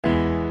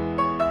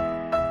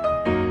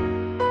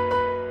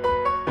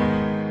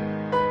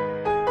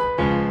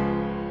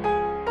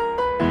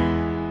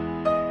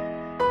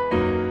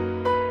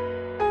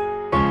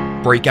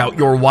break out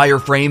your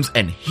wireframes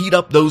and heat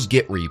up those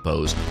Git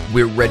repos.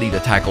 We're ready to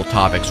tackle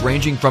topics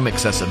ranging from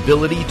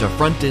accessibility to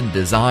front-end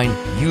design,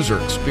 user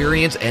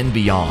experience, and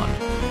beyond.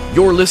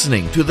 You're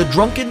listening to the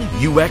Drunken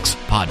UX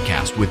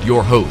Podcast with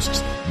your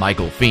hosts,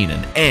 Michael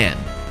Feenan and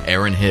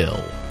Aaron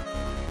Hill.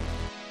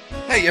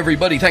 Hey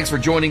everybody, thanks for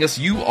joining us.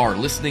 You are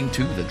listening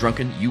to the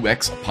Drunken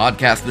UX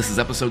Podcast. This is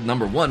episode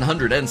number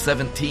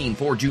 117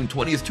 for June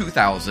 20th,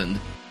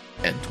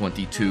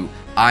 2022.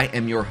 I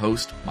am your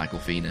host, Michael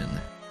Feenan.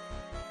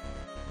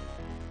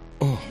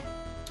 Oh,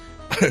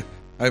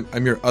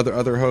 I'm your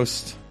other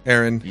host,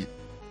 Aaron.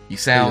 You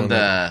sound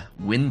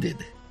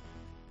winded.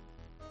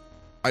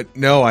 I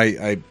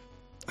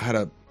had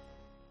a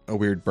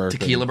weird burp.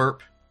 Tequila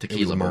burp?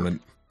 Tequila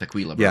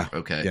burp. Yeah.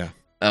 Okay. Yeah.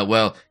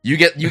 Well, you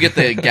get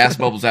the gas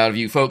bubbles out of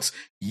you, folks.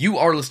 You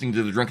are listening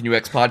to the Drunken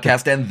UX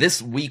Podcast, and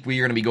this week we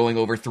are going to be going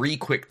over 3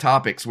 quick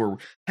topics where,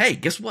 hey,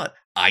 guess what?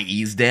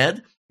 IE's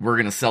dead. We're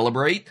going to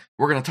celebrate.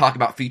 We're going to talk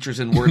about features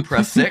in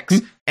WordPress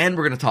 6, and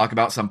we're going to talk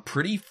about some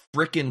pretty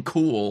freaking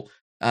cool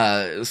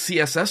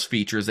CSS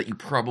features that you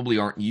probably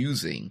aren't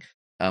using.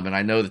 And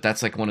I know that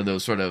that's like one of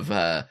those sort of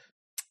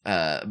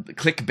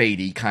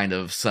clickbaity kind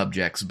of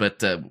subjects,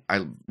 but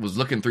I was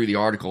looking through the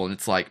article, and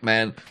it's like,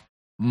 man,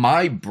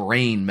 my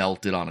brain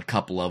melted on a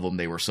couple of them.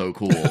 They were so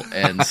cool.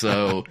 And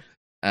so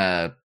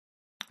we're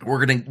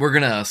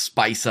gonna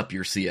spice up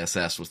your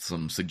CSS with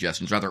some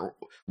suggestions. Rather,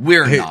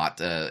 we're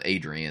not.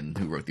 Adrian,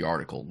 who wrote the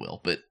article,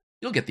 will, but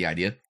you'll get the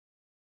idea.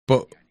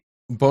 But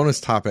bonus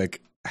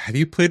topic: have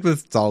you played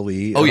with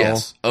DALL-E? Oh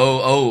yes.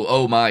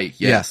 Oh my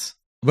yes.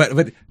 Yeah.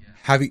 But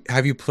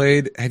have you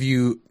played? Have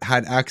you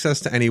had access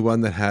to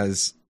anyone that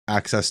has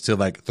access to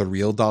like the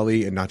real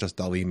DALL-E and not just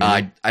DALL-E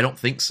Mini? I don't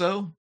think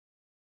so.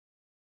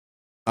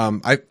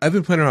 I've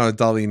been playing around with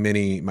DALL-E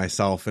Mini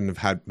myself and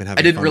have been having.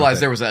 I didn't fun realize with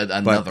it. there was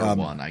another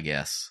one. I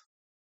guess.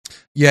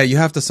 Yeah, you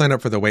have to sign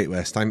up for the wait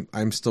list.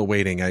 I'm still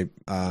waiting.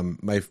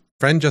 My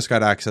friend just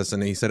got access,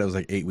 and he said it was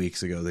like 8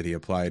 weeks ago that he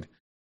applied.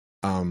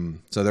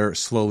 So they're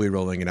slowly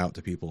rolling it out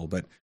to people,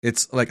 but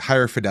it's like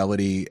higher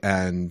fidelity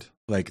and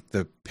like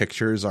the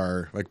pictures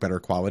are like better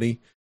quality.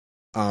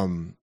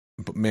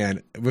 But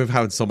man, we've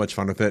had so much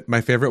fun with it.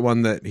 My favorite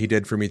one that he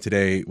did for me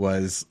today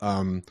was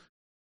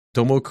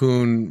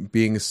Domo-kun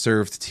being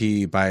served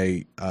tea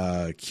by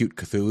Cute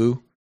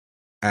Cthulhu,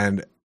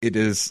 and it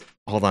is.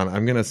 Hold on,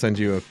 I'm gonna send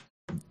you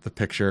the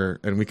picture,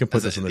 and we can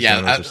put this in the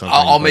show notes or something.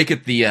 I'll make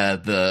it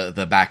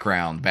the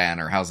background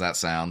banner. How's that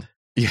sound?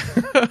 Yeah,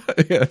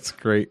 yeah, it's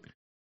great.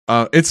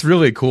 It's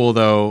really cool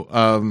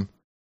though,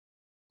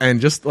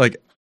 and just like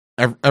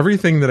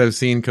everything that I've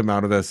seen come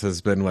out of this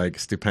has been like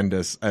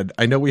stupendous. And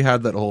I know we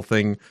had that whole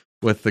thing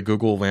with the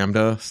Google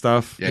Lambda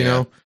stuff, you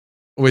know,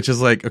 which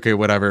is like okay,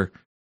 whatever.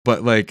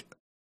 But like,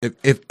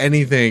 if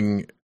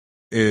anything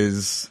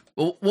is,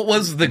 well, what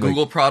was the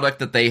Google product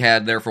that they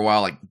had there for a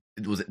while? Like,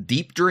 was it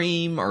Deep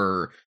Dream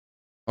or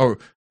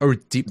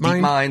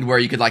DeepMind, where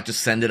you could like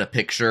just send it a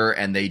picture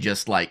and they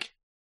just like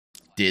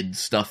did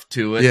stuff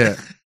to it? Yeah,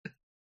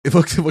 it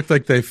looked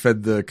like they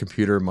fed the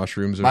computer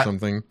mushrooms or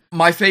something.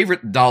 My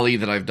favorite DALL-E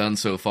that I've done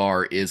so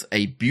far is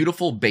a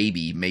beautiful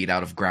baby made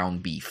out of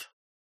ground beef,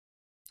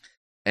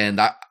 and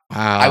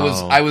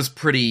I was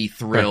pretty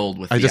thrilled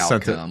with the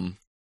outcome.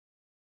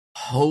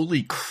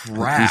 Holy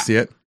crap. You see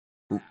it?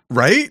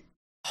 Right?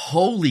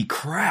 Holy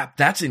crap,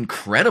 that's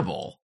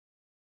incredible.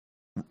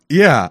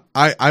 Yeah,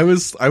 I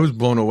was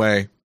blown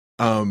away.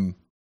 All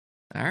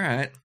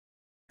right.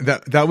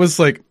 That was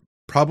like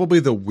probably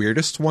the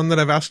weirdest one that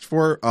I've asked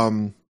for.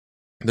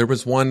 There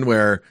was one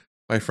where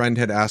my friend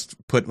had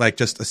put like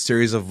just a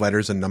series of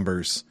letters and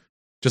numbers,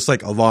 just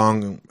like a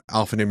long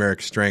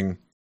alphanumeric string,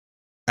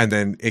 and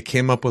then it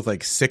came up with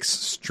like 6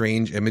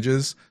 strange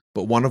images,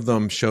 but one of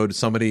them showed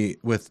somebody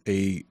with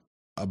a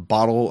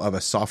bottle of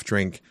a soft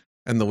drink,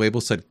 and the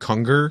label said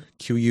Kunger,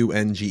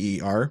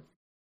 Qunger,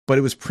 but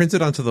it was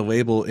printed onto the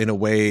label in a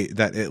way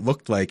that it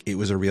looked like it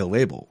was a real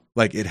label.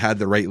 Like it had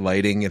the right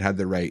lighting, it had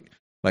the right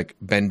like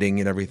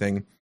bending and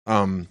everything.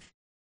 And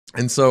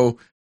so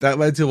that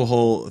led to a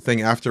whole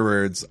thing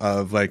afterwards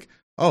of like,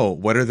 oh,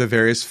 what are the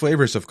various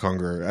flavors of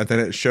Kunger? And then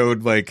it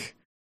showed like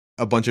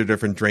a bunch of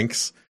different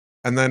drinks.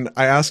 And then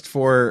I asked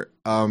for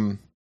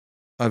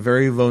a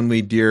very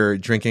lonely deer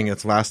drinking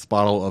its last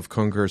bottle of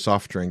Kunger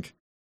soft drink.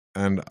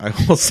 And I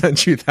will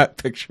send you that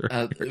picture.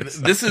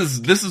 This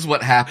is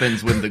what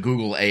happens when the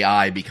Google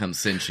AI becomes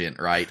sentient,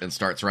 right, and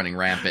starts running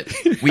rampant.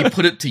 We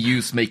put it to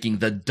use making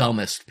the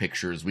dumbest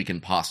pictures we can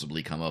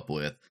possibly come up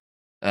with.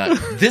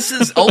 This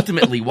is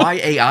ultimately why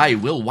AI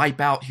will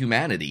wipe out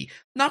humanity.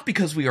 Not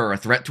because we are a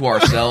threat to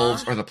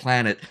ourselves or the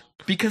planet,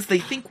 because they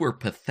think we're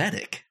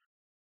pathetic.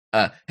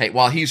 Hey,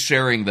 while he's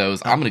sharing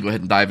those, I'm going to go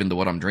ahead and dive into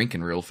what I'm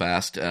drinking real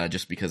fast,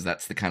 just because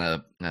that's the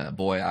kind of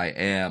boy I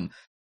am.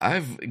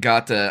 I've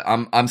got,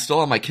 I'm still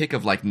on my kick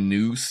of like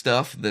new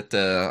stuff that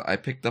I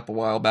picked up a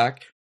while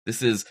back.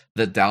 This is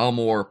the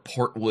Dalmore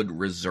Portwood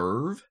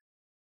Reserve.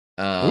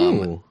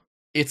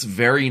 It's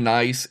very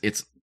nice.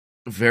 It's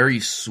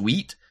very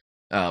sweet,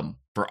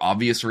 for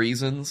obvious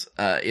reasons.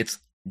 It's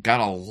got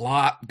a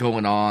lot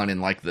going on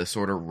in like the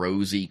sort of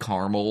rosy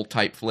caramel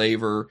type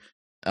flavor.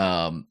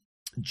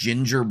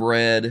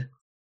 Gingerbread.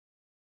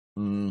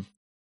 As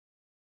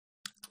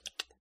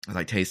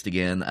I taste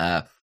again,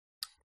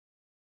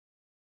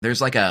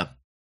 there's like a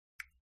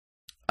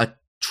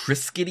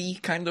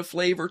Triscuity kind of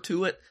flavor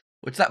to it,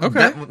 which that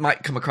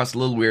might come across a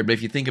little weird, but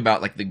if you think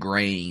about like the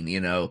grain,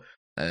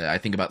 I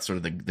think about sort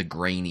of the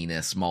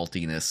graininess,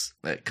 maltiness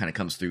that kind of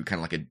comes through,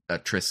 kind of like a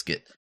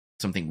Triscuit,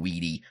 something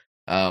weedy.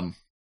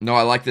 No,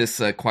 I like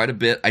this quite a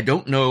bit. I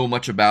don't know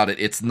much about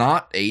it. It's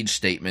not age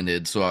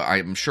statemented, so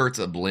I'm sure it's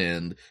a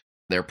blend.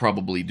 They're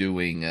probably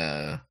doing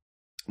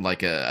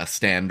like a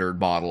standard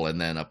bottle and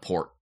then a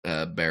port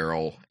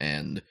barrel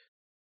and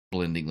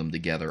blending them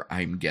together,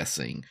 I'm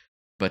guessing.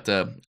 But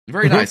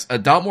very nice.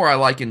 Dalmore I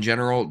like in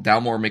general.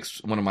 Dalmore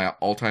makes one of my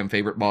all-time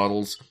favorite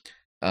bottles.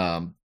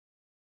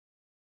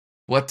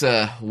 What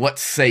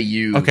say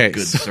you, good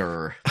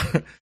sir?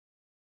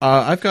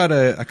 I've got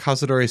a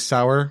Cazadores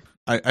Sour.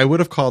 I would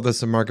have called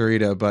this a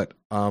margarita, but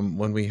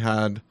when we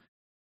had...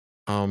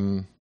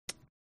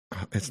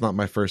 it's not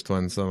my first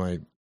one, so my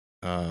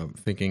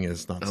thinking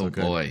is not so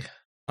good.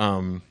 Oh,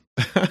 boy.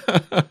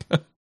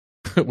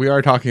 We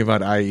are talking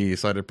about IE,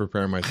 so I had to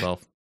prepare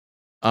myself.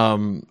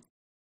 I'm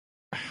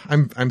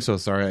so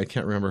sorry, I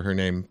can't remember her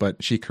name,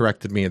 but she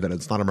corrected me that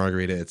it's not a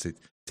margarita, it's a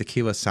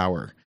tequila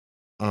sour.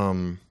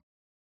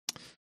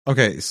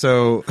 Okay,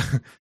 so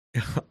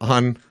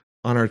on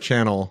our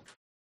channel,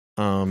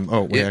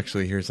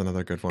 actually, here's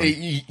another good one.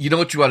 You know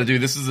what you want to do?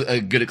 This is a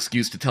good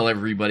excuse to tell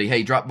everybody,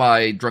 hey, drop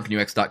by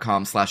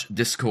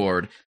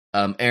drunkenux.com/discord.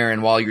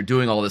 Aaron, while you're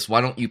doing all this,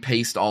 why don't you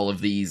paste all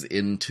of these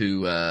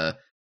into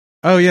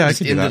I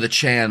can do into that. the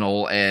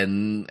channel,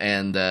 and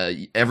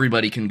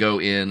everybody can go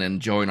in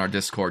and join our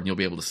Discord, and you'll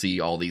be able to see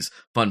all these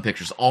fun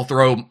pictures. I'll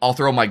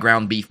throw my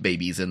ground beef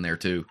babies in there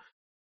too.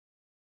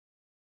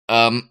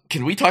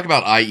 Can we talk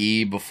about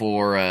IE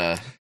before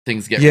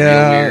things get real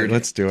weird? Yeah,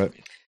 let's do it.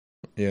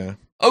 Yeah.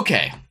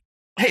 Okay.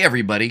 Hey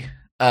everybody.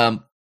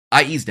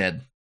 IE's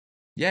dead.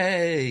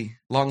 Yay!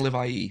 Long live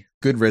IE.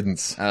 Good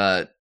riddance.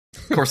 Of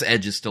course,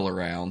 Edge is still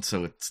around,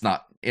 so it's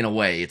not, in a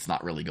way, it's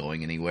not really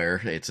going anywhere.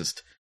 It's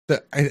just...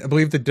 I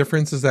believe the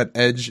difference is that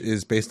Edge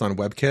is based on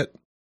WebKit,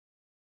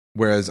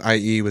 whereas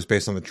IE was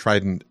based on the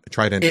Trident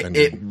engine.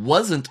 It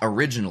wasn't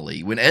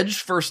originally. When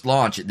Edge first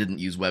launched, it didn't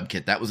use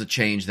WebKit. That was a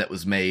change that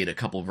was made a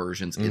couple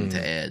versions into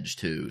Edge,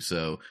 too.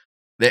 So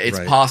it's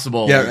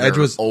possible Edge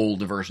was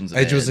old versions of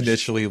Edge. Edge was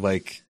initially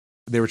like,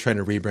 they were trying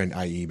to rebrand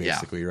IE,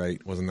 basically,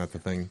 right? Wasn't that the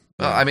thing?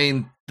 Well, I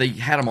mean, they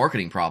had a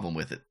marketing problem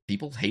with it.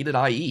 People hated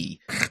IE.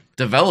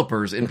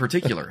 Developers, in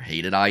particular,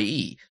 hated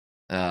IE.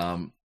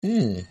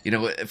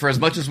 For as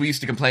much as we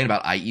used to complain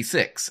about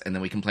IE6, and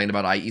then we complained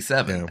about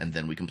IE7, and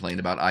then we complained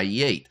about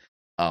IE8,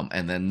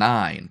 and then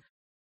 9,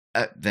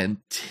 then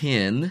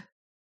 10,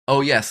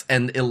 oh yes,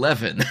 and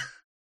 11.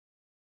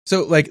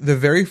 So, like, the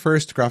very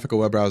first graphical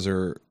web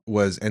browser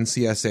was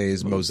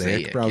NCSA's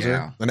Mosaic browser.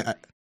 Yeah. And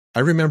I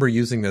remember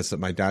using this at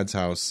my dad's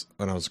house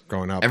when I was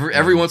growing up.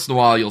 Every once in a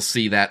while, you'll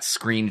see that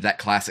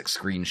classic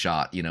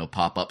screenshot,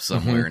 pop up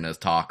somewhere in a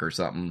talk or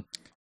something.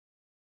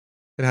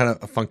 It had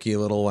a funky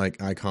little like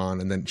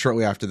icon, and then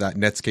shortly after that,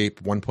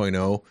 Netscape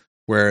 1.0,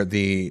 where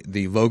the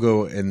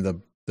logo in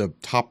the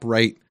top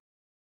right,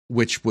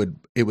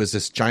 it was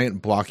this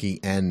giant blocky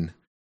N,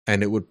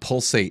 and it would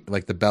pulsate,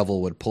 like the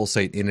bevel would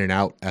pulsate in and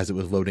out as it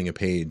was loading a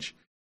page.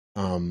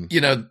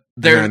 There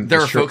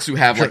are folks who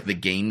have like the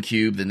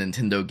GameCube, the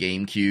Nintendo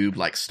GameCube,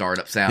 like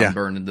startup sound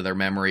burned into their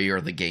memory,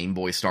 or the Game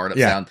Boy startup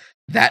sound.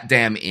 That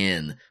damn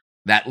N,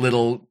 that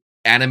little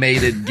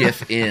animated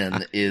GIF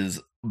N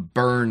is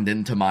burned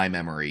into my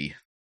memory.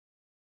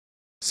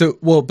 So,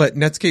 but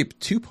Netscape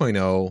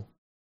 2.0,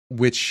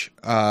 which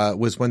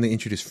was when they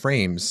introduced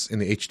frames in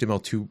the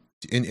HTML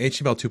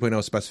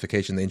 2.0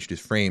 specification, they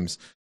introduced frames,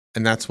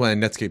 and that's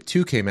when Netscape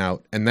 2 came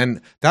out. And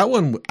then that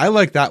one, I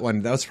like that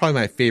one. That was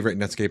probably my favorite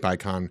Netscape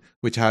icon,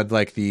 which had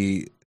like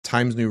the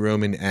Times New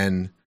Roman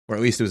N, or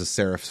at least it was a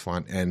serif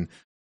font N,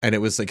 and it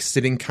was like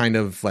sitting kind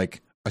of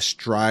like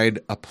astride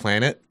a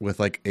planet with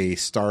like a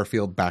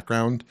starfield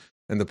background.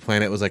 And the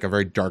planet was like a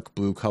very dark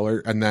blue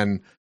color, and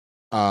then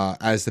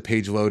as the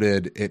page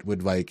loaded, it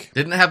would like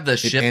didn't have the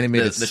ship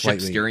the ship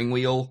steering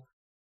wheel.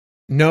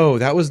 No,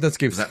 that was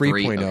Netscape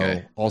 3.0,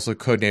 okay. Also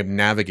codenamed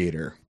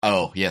Navigator.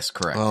 Oh yes,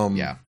 correct.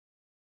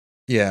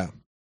 Yeah.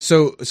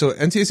 So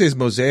NCSA's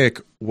Mosaic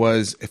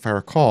was, if I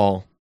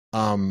recall,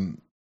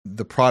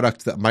 the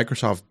product that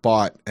Microsoft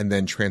bought and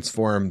then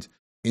transformed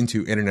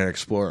into Internet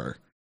Explorer.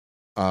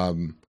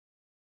 And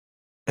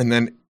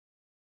then,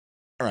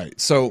 all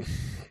right, so.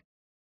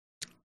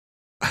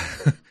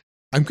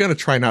 I'm going to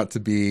try not to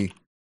be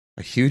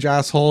a huge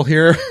asshole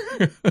here,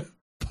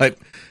 but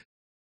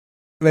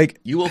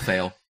like you will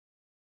fail.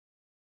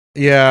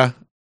 Yeah.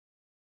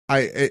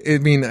 I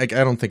mean, like,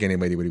 I don't think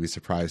anybody would be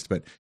surprised,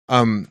 but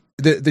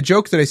the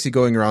joke that I see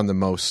going around the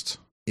most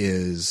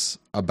is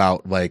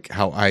about like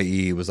how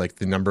IE was like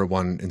the number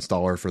one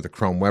installer for the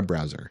Chrome web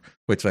browser,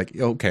 which like,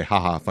 okay,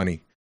 haha,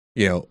 funny,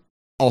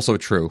 also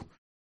true.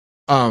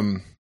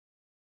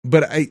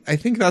 but I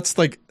think that's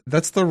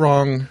the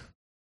wrong.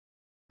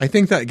 I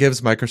think that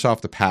gives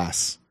Microsoft a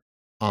pass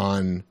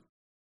on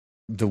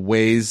the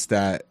ways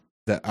that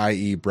the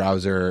IE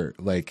browser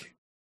like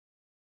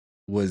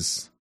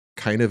was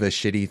kind of a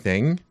shitty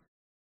thing.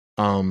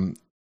 And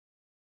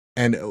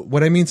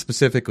what I mean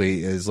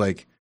specifically is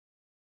like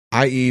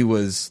IE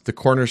was the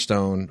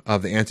cornerstone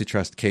of the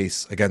antitrust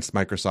case against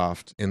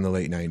Microsoft in the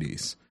late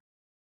 90s.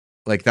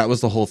 Like that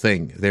was the whole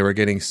thing. They were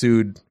getting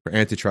sued for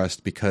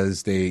antitrust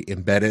because they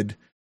integrated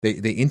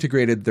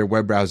their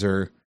web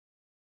browser.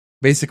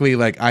 Basically,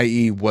 like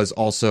IE was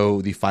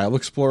also the file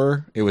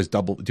explorer. It was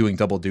doing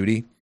double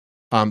duty,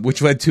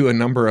 which led to a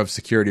number of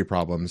security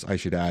problems, I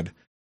should add,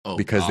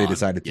 because they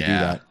decided to do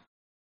that.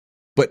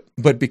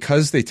 But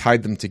because they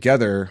tied them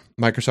together,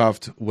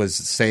 Microsoft was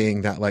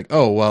saying that like,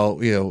 oh well,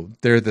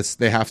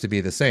 they have to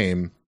be the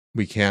same.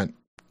 We can't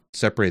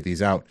separate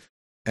these out.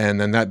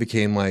 And then that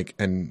became like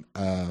an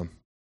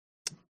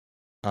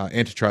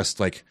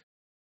antitrust, like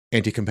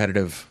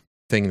anti-competitive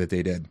thing that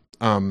they did.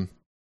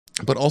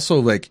 But also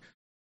like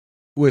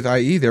with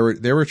IE,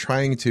 they were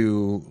trying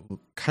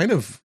to kind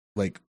of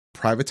like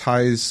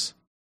privatize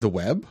the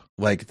web,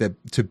 like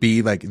to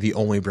be like the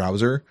only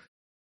browser,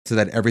 so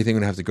that everything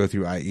would have to go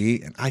through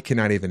IE. And I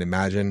cannot even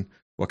imagine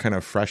what kind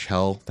of fresh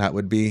hell that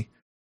would be.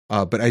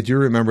 But I do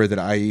remember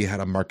that IE had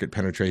a market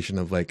penetration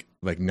of like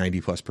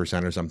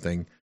 90+% or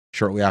something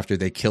shortly after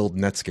they killed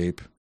Netscape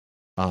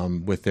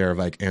with their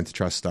like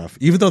antitrust stuff.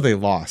 Even though they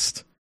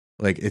lost,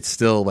 like it's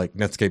still like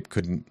Netscape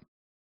couldn't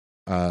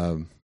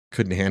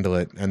handle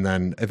it. And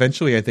then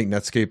eventually I think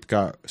Netscape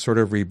got sort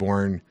of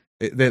reborn.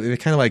 They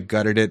kind of like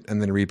gutted it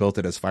and then rebuilt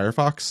it as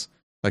Firefox,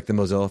 like the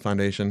Mozilla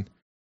Foundation.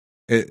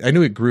 I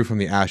knew it grew from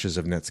the ashes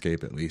of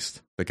Netscape, at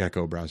least. The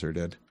Gecko browser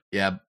did.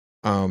 Yeah.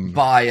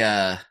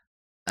 By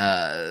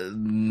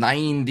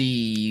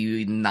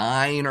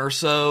 99 or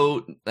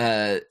so,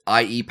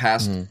 IE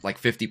passed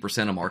like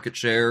 50% of market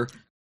share.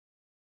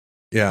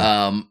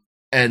 Yeah.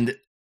 And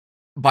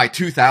by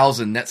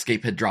 2000,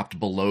 Netscape had dropped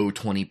below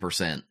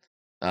 20%.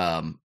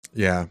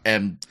 Yeah.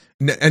 And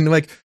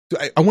like,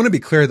 I want to be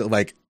clear that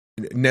like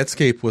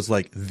Netscape was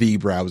like the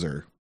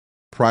browser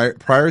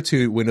prior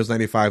to Windows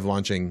 95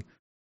 launching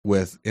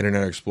with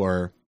Internet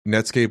Explorer.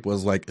 Netscape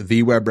was like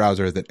the web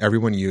browser that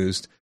everyone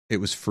used.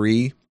 It was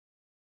free.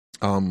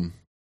 I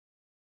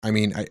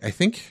mean, I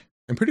think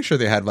I'm pretty sure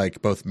they had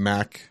like both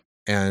Mac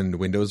and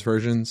Windows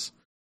versions.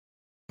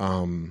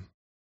 I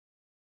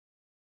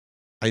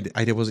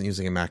wasn't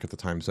using a Mac at the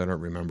time, so I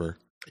don't remember.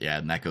 Yeah,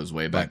 and that goes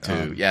way back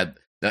too.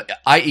 The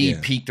IE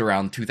peaked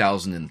around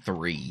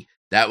 2003.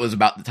 That was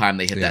about the time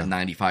they hit that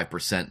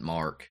 95%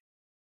 mark.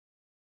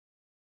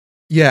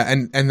 Yeah,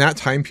 and that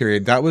time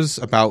period, that was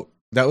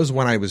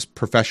when I was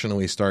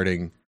professionally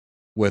starting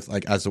with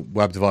like as a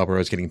web developer. I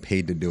was getting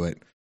paid to do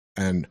it,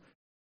 and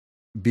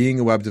being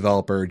a web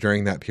developer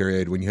during that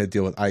period when you had to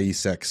deal with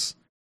IE6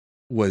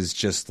 was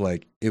just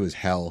like, it was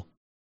hell.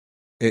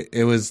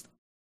 It was,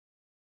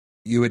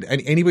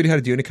 anybody who had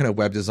to do any kind of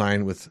web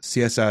design with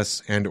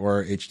CSS and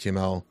or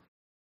HTML,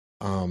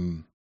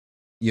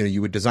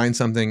 you would design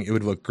something, it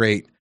would look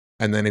great,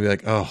 and then it'd be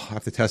like, oh, I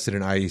have to test it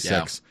in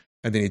IE6,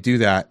 and then you do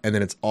that, and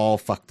then it's all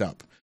fucked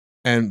up.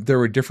 And there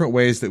were different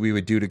ways that we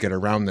would do to get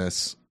around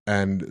this,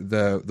 and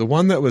the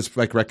one that was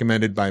like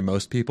recommended by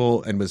most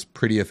people and was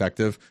pretty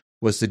effective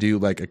was to do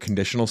like a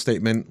conditional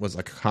statement, was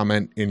like a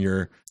comment in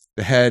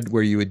the head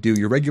where you would do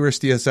your regular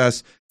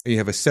CSS and you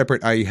have a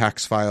separate IE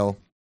hacks file,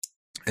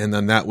 and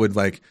then that would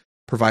like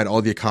provide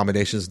all the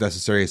accommodations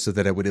necessary so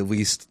that it would at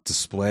least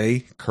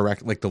display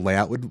correct, like the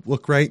layout would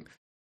look right.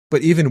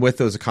 But even with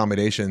those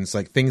accommodations,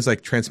 like things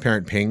like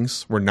transparent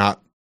pings were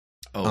not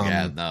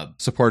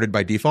supported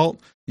by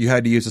default. You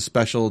had to use a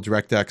special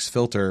DirectX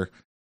filter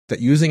that,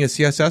 using a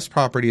CSS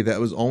property that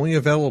was only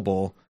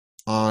available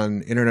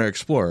on Internet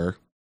Explorer,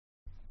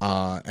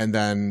 and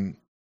then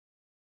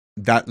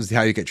that was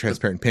how you get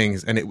transparent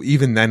pings. And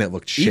even then, it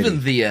looked shitty.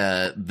 Even the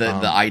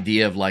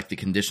idea of like the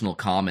conditional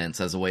comments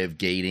as a way of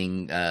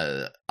gating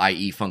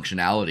IE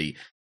functionality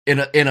in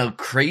a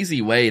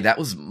crazy way, that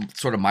was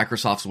sort of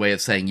Microsoft's way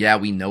of saying, yeah,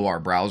 we know our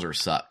browser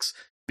sucks.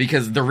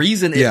 Because the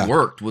reason it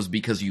worked was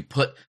because you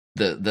put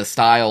the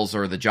styles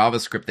or the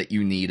JavaScript that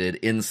you needed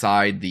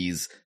inside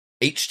these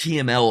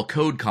HTML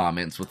code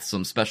comments with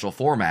some special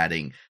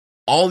formatting.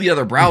 All the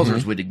other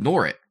browsers would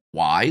ignore it.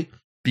 Why?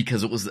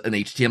 Because it was an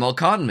HTML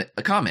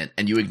comment,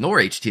 and you ignore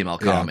HTML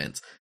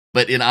comments.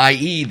 But in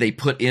IE, they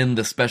put in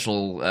the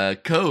special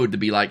code to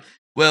be like,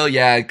 well,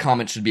 yeah,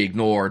 comments should be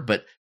ignored,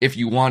 but if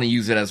you want to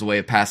use it as a way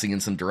of passing in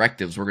some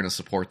directives, we're going to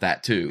support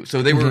that too. So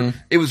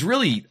it was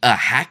really a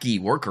hacky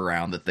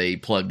workaround that they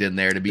plugged in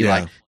there to be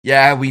like,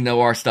 yeah, we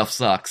know our stuff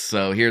sucks,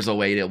 so here's a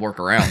way to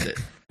work around it.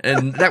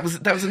 And that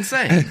was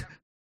insane.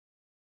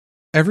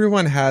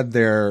 Everyone had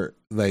their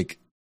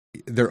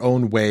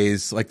own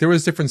ways. Like there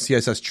was different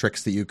CSS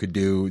tricks that you could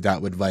do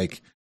that would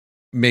like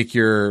make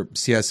your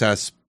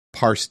CSS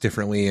parse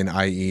differently in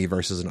IE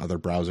versus in other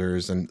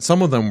browsers. And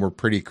some of them were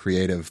pretty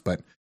creative, but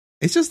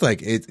it's just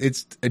like,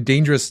 it's a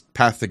dangerous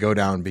path to go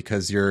down,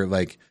 because you're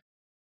like,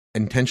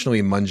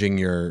 intentionally munging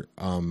your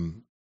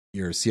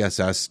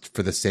CSS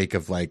for the sake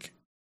of like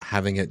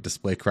having it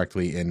display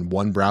correctly in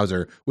one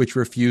browser, which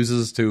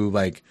refuses to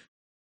like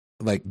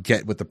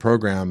get with the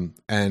program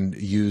and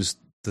use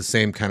the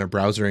same kind of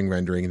browsering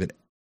rendering that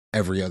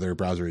every other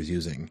browser is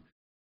using.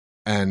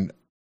 And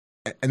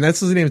that's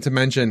doesn't even to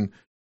mention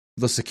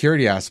the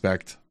security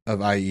aspect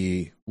of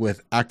IE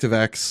with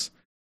ActiveX,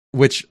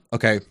 which,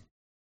 okay,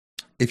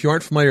 if you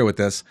aren't familiar with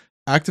this,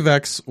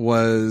 ActiveX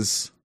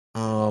was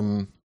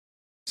so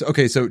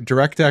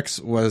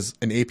DirectX was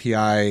an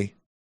API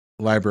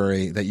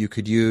library that you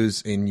could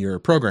use in your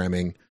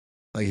programming.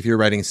 Like if you're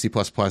writing C++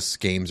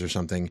 games or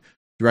something,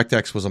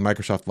 DirectX was a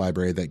Microsoft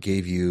library that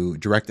gave you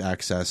direct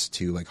access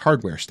to like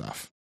hardware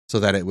stuff so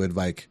that it would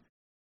like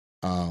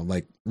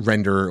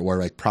render or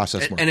like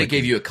process more quickly. It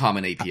gave you a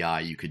common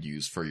API you could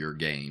use for your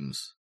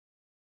games.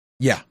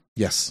 Yeah.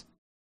 Yes.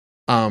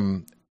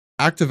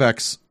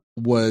 ActiveX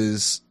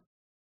was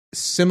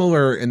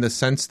similar in the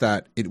sense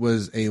that it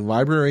was a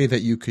library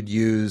that you could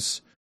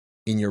use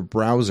in your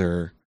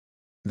browser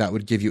that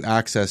would give you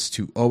access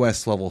to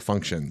OS level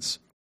functions.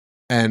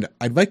 And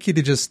I'd like you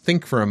to just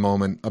think for a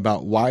moment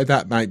about why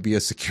that might be a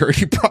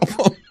security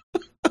problem.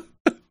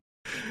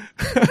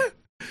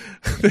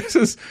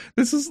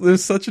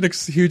 There's such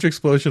a huge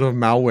explosion of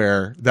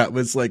malware that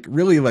was like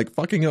really like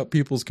fucking up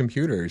people's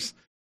computers.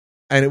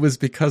 And it was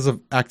because of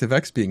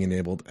ActiveX being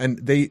enabled. And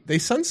they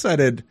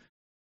sunsetted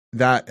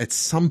that at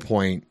some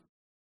point.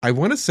 I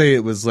want to say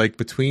it was like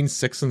between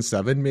 6 and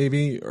 7,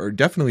 maybe, or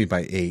definitely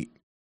by 8.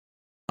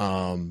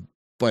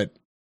 But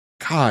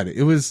God,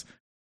 it was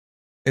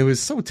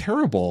so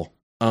terrible.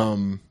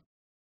 And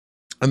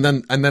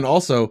then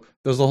also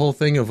there's the whole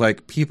thing of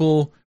like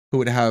people who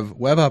would have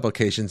web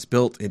applications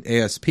built in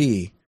ASP,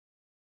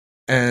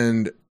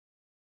 and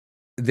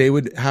they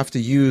would have to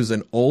use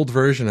an old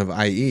version of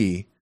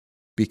IE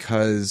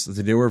because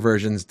the newer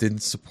versions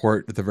didn't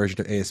support the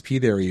version of ASP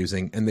they were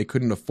using, and they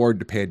couldn't afford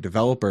to pay a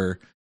developer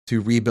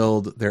to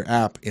rebuild their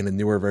app in a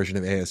newer version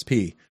of ASP.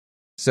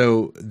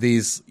 So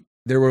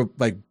there were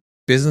like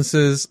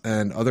businesses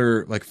and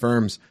other like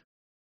firms,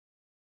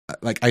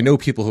 like I know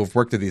people who have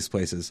worked at these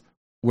places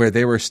where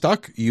they were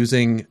stuck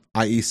using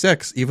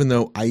IE6 even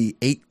though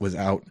IE8 was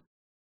out,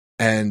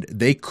 and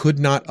they could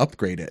not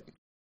upgrade it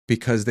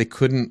because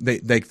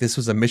this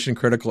was a mission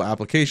critical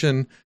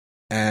application,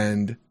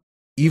 and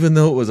even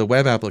though it was a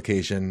web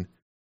application,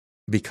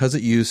 because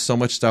it used so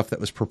much stuff that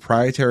was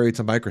proprietary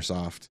to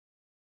Microsoft,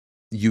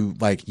 you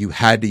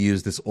had to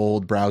use this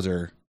old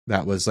browser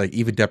that was like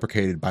even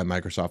deprecated by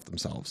Microsoft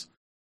themselves.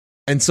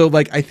 And so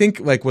like I think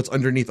like what's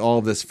underneath all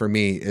of this for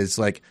me is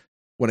like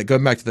when it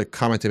goes back to the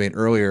comment I made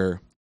earlier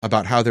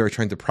about how they were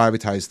trying to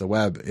privatize the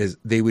web, is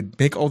they would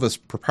make all this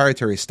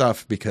proprietary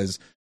stuff because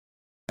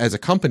as a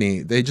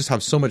company they just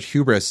have so much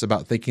hubris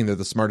about thinking they're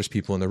the smartest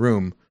people in the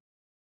room,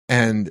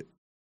 and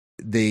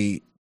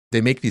they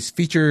make these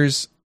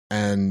features,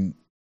 and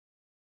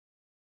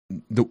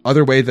the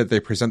other way that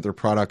they present their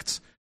products,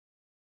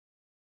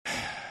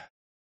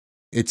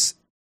 it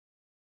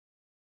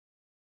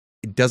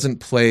doesn't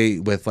play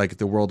with like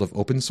the world of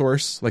open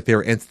source. Like they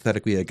were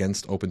antithetically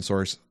against open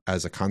source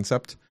as a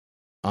concept.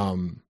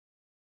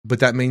 But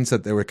that means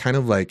that they were kind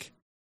of like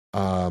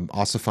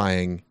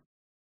ossifying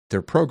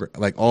their program,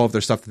 like all of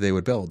their stuff that they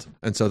would build.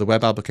 And so the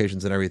web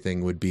applications and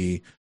everything would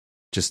be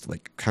just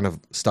like kind of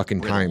stuck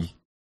in time.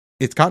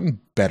 It's gotten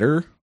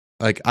better.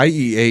 Like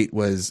IE8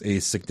 was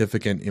a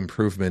significant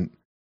improvement,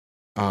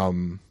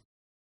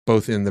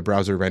 both in the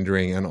browser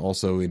rendering and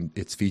also in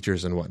its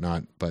features and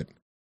whatnot. But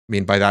I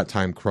mean, by that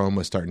time, Chrome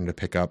was starting to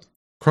pick up.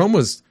 Chrome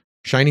was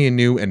shiny and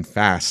new and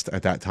fast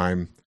at that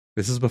time.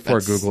 This is before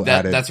Google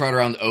added. That's right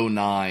around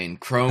 09.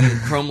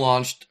 Chrome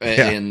launched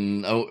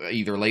in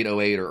either late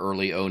 08 or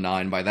early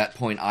 09. By that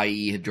point,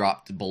 IE had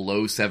dropped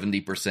below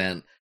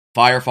 70%.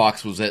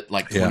 Firefox was at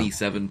like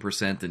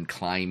 27% and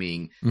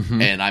climbing.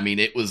 Mm-hmm. And I mean,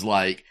 it was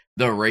like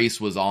the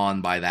race was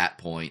on by that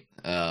point.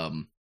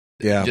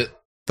 The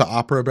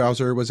Opera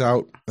browser was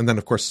out. And then,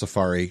 of course,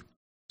 Safari.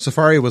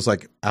 Safari was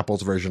like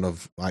Apple's version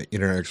of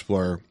Internet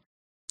Explorer.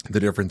 The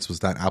difference was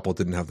that Apple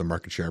didn't have the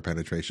market share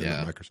penetration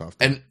that Microsoft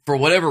did. And for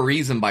whatever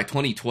reason, by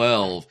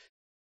 2012,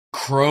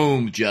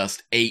 Chrome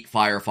just ate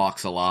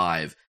Firefox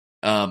alive.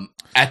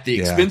 At the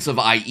expense of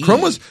IE.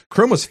 Chrome was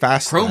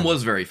fast. Chrome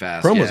was very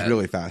fast. Chrome was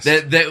really fast.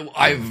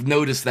 I've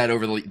noticed that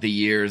over the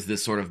years,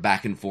 this sort of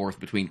back and forth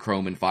between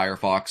Chrome and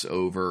Firefox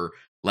over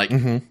like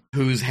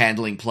who's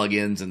handling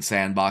plugins and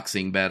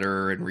sandboxing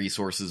better and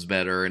resources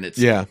better. And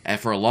and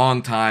for a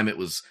long time it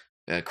was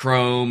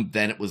Chrome,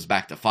 then it was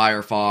back to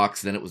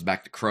Firefox, then it was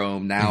back to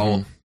Chrome.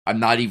 Now I'm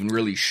not even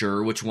really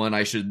sure which one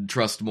I should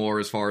trust more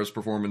as far as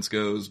performance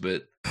goes,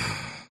 but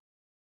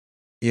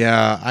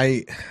yeah,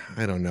 I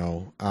don't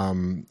know.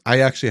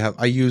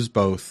 I use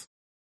both.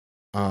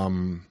 I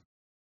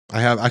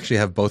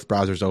have both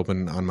browsers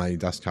open on my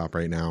desktop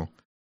right now.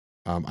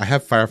 I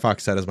have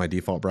Firefox set as my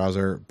default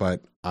browser,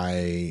 but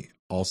I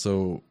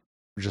also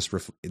just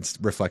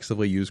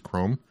reflexively use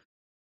Chrome.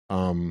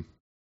 So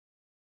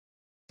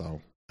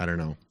I don't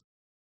know.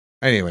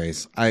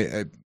 Anyways,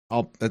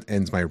 that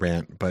ends my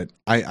rant. But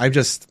I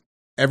just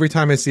every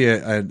time I see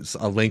a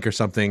link or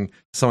something,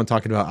 someone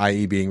talking about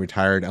IE being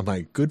retired, I'm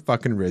like, good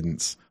fucking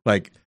riddance.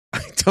 Like,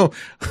 I don't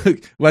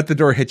let the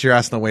door hit your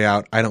ass on the way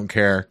out. I don't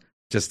care.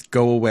 Just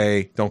go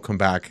away. Don't come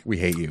back. We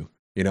hate you.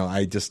 You know,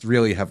 I just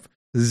really have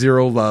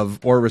zero love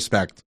or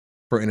respect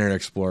for Internet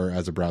Explorer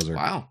as a browser.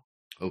 Wow.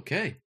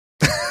 Okay.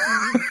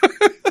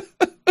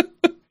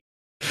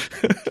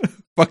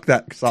 Fuck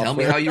that software. Tell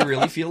me how you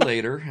really feel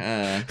later.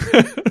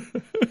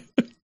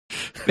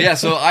 But yeah,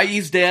 so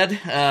IE's dead.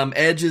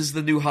 Edge is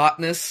the new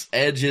hotness.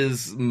 Edge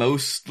is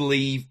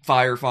mostly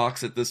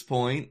Firefox at this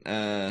point.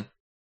 Or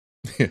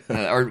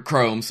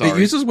Chrome, sorry. It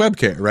uses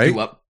WebKit, right?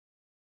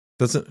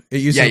 Doesn't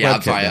it uses WebKit?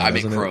 I'm sorry. Now, I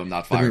meant Chrome,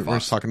 not Firefox. We're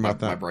just talking about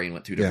that. My brain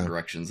went two different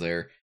directions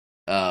there.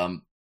 Yeah.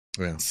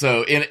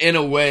 So in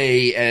a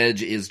way,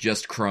 Edge is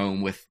just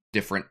Chrome with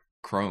different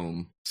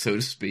Chrome, so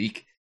to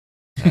speak.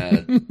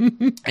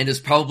 And is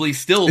probably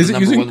still the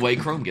number one way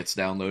Chrome gets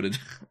downloaded.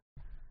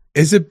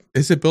 Is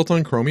it built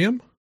on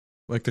Chromium?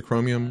 Like the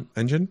Chromium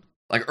engine?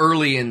 Like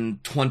early in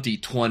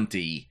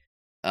 2020,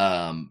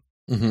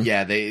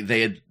 yeah,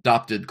 they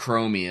adopted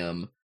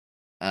Chromium.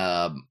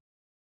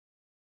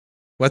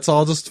 Let's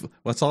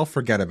all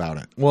forget about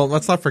it. Well,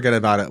 let's not forget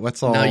about it.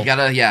 No, you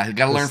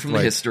gotta learn from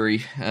the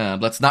history.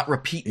 Let's not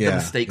repeat the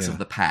mistakes of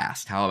the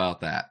past. How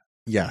about that?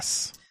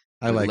 Yes.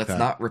 Let's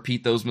not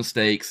repeat those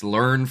mistakes.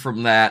 Learn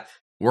from that.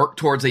 Work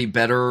towards a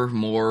better,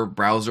 more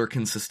browser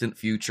consistent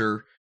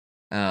future.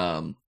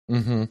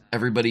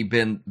 Everybody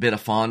bid a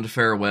fond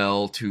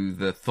farewell to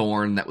the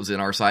thorn that was in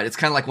our side. It's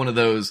kind of like one of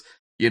those,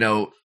 you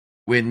know,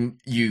 when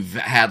you've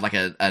had like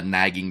a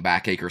nagging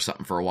backache or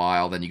something for a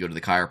while, then you go to the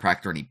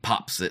chiropractor and he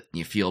pops it and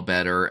you feel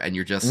better and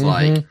you're just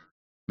like,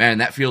 man,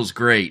 that feels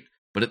great.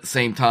 But at the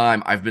same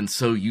time, I've been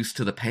so used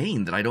to the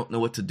pain that I don't know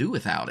what to do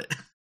without it.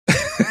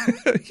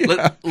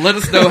 Let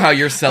us know how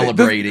you're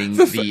celebrating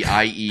the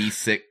IE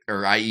sick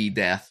or IE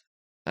death.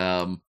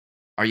 Are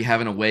you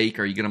having a wake?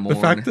 Are you going to mourn?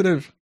 The fact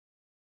that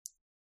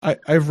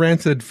I've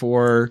ranted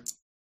for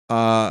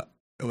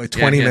like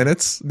 20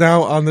 minutes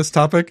now on this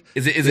topic.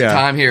 Is it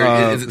time here?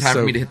 Is it time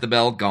for me to hit the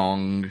bell?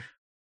 Gong.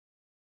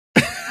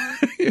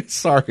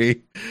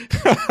 Sorry.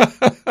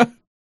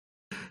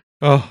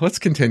 Let's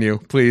continue,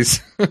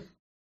 please.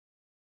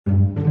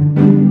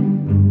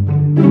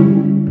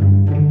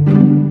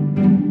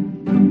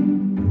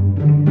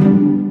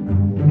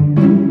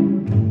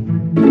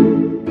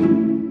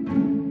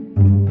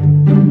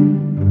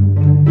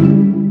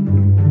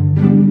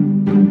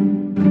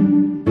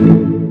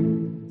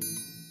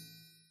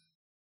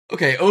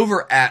 Okay,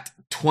 over at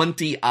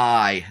 20i.com,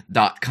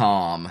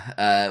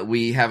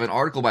 we have an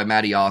article by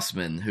Matty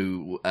Osman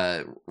who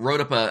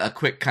wrote up a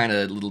quick kind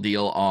of little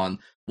deal on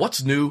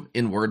what's new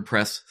in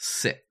WordPress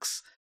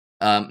 6.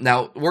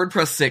 Now,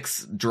 WordPress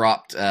 6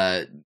 dropped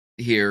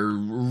here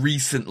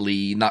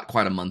recently, not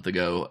quite a month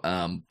ago,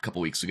 a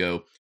couple weeks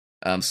ago.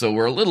 So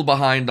we're a little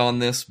behind on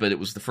this, but it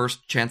was the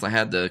first chance I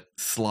had to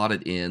slot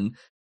it in.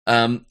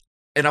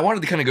 And I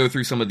wanted to kind of go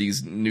through some of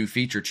these new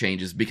feature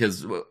changes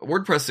because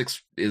WordPress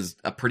 6 is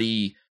a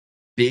pretty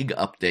big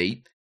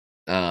update.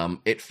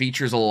 It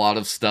features a lot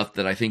of stuff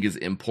that I think is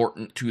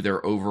important to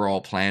their overall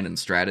plan and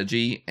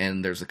strategy,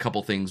 and there's a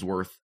couple things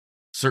worth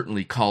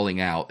certainly calling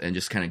out and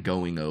just kind of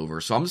going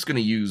over. So I'm just going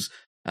to use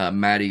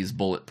Maddie's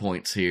bullet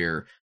points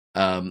here.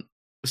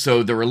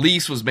 So the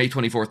release was May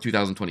 24th,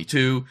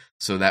 2022,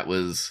 so that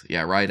was,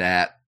 right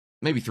at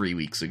maybe 3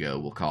 weeks ago,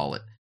 we'll call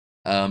it.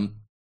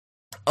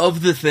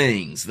 Of the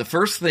things, the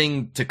first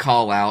thing to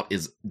call out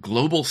is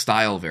global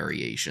style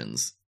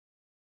variations.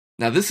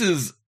 Now, this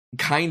is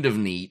kind of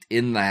neat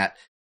in that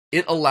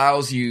it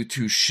allows you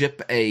to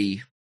ship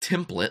a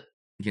template,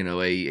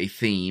 a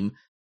theme,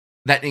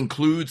 that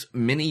includes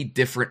many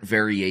different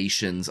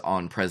variations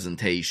on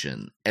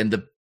presentation. And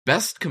the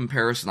best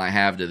comparison I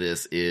have to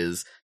this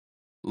is,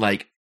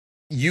 like,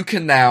 you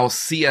can now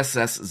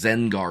CSS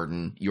Zen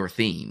Garden your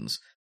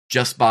themes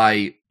just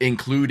by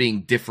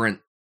including different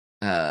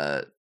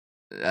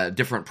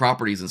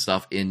properties and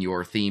stuff in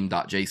your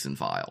theme.json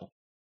file.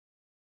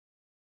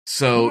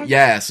 So,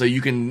 so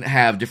you can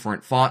have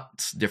different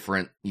fonts,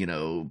 different,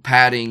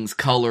 paddings,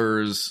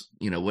 colors,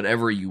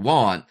 whatever you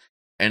want.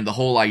 And the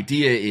whole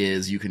idea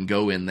is you can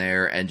go in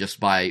there and just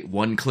by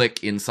one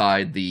click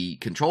inside the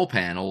control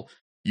panel,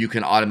 you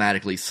can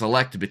automatically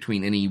select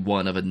between any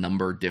one of a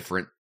number of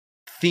different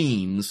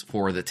themes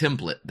for the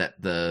template that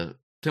the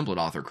template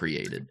author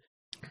created.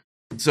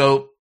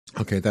 So,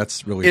 okay,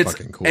 that's really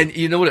fucking cool. And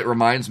you know what it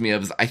reminds me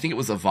of is I think it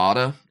was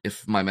Avada,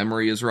 if my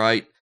memory is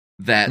right,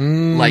 that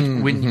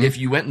if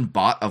you went and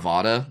bought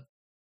Avada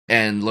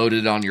and loaded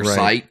it on your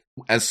site,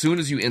 as soon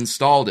as you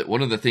installed it,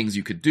 one of the things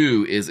you could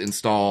do is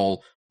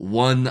install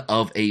one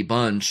of a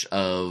bunch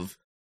of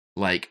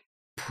like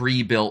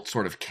pre-built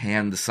sort of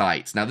canned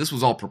sites. Now this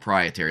was all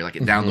proprietary, like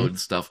it downloaded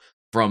stuff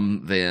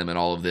from them and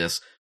all of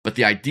this, but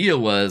the idea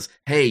was,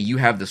 hey, you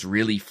have this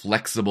really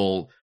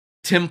flexible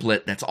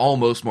template that's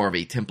almost more of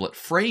a template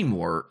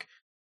framework,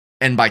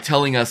 and by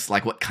telling us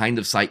like what kind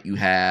of site you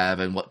have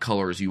and what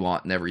colors you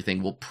want and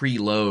everything, we'll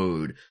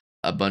preload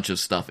a bunch of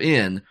stuff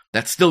in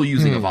that's still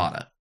using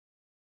Avada.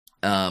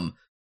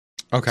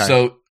 Okay.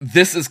 So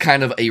this is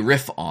kind of a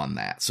riff on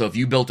that. So if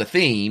you built a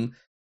theme,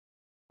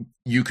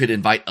 you could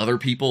invite other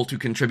people to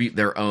contribute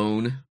their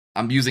own.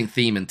 I'm using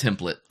theme and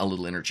template a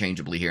little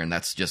interchangeably here, and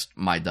that's just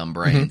my dumb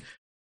brain.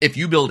 If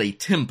you build a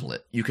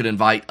template, you could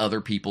invite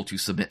other people to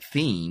submit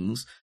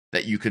themes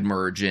that you could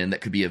merge in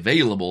that could be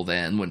available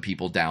then when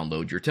people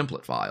download your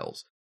template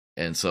files.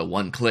 And so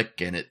one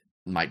click and it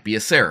might be a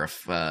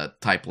serif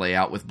type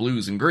layout with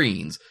blues and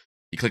greens.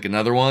 You click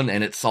another one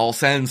and it's all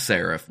sans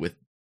serif with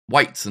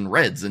whites and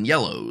reds and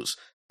yellows.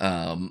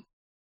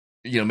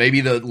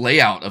 Maybe the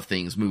layout of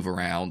things move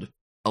around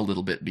a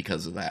little bit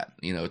because of that.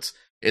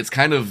 It's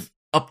kind of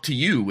up to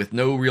you with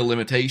no real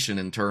limitation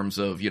in terms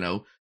of,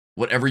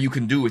 whatever you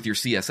can do with your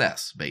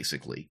CSS,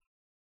 basically.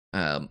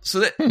 So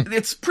that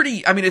it's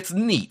pretty, it's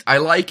neat. I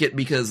like it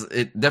because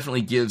it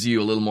definitely gives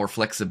you a little more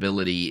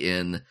flexibility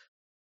in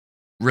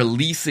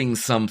releasing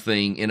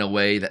something in a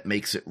way that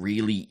makes it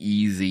really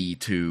easy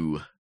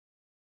to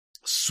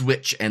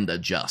switch and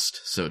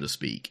adjust, so to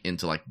speak,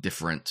 into like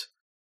different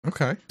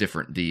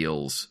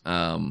deals.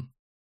 And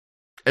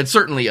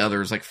certainly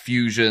others like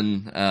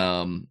Fusion,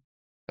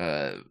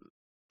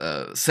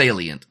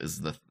 Salient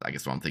is I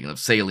guess what I'm thinking of.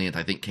 Salient,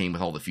 I think, came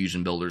with all the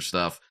Fusion Builder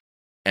stuff,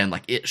 and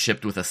like it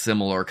shipped with a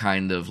similar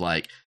kind of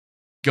like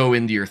go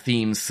into your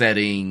theme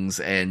settings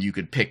and you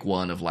could pick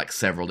one of like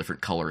several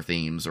different color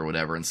themes or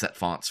whatever and set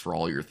fonts for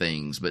all your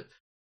things. But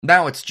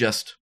now it's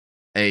just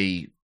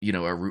a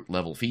root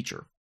level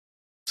feature.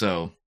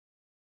 So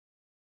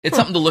it's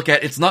something to look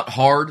at. It's not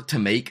hard to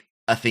make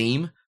a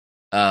theme.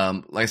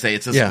 Like I say,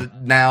 it's just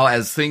now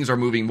as things are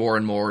moving more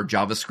and more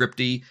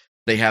JavaScripty,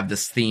 they have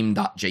this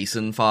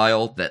theme.json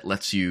file that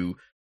lets you,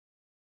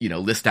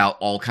 list out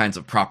all kinds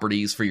of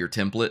properties for your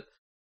template.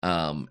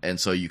 And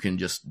so you can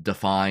just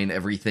define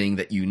everything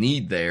that you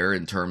need there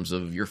in terms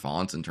of your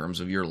fonts, in terms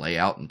of your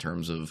layout, in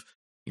terms of,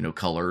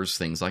 colors,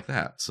 things like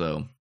that.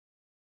 So,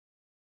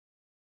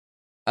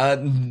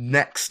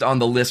 next on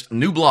the list,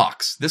 new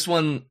blocks. This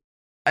one,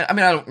 I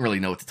don't really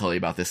know what to tell you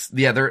about this.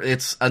 Yeah,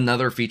 it's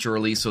another feature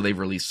release, so they've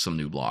released some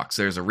new blocks.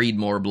 There's a read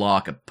more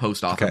block, a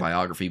post author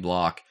biography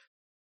block.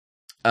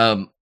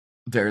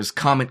 There's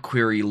comment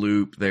query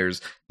loop.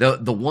 There's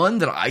the one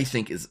that I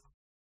think is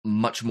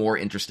much more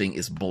interesting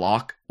is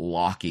block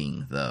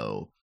locking,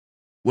 though.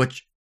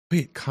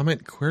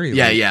 Comment query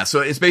loop? Yeah. So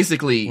it's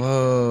basically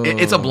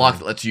it's a block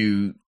that lets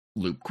you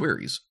loop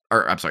queries,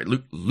 or I'm sorry,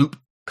 loop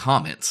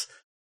comments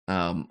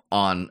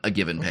on a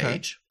given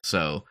page.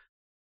 So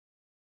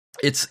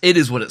it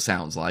is what it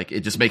sounds like. It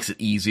just makes it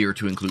easier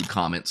to include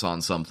comments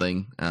on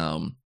something.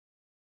 But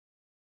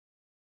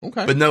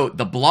no,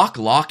 the block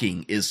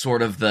locking is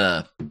sort of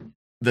the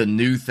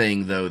new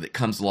thing, though, that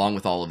comes along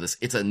with all of this.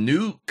 It's a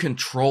new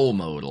control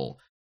modal.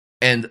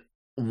 And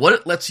what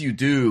it lets you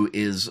do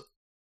is,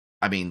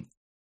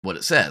 what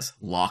it says,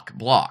 lock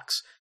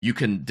blocks. You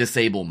can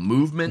disable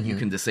movement. You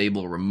can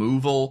disable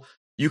removal.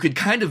 You could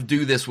kind of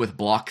do this with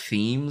block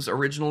themes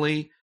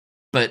originally,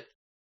 but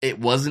it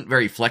wasn't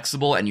very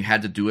flexible and you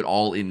had to do it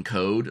all in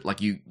code.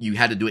 Like you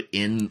had to do it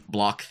in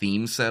block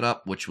theme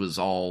setup, which was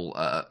all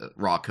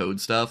raw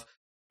code stuff.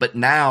 But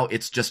now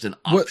it's just an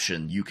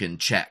option you can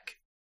check.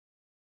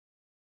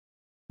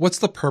 What's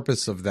the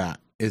purpose of that?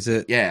 Is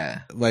it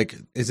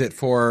is it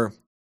for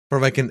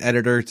like an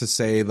editor to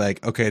say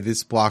like, okay,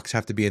 these blocks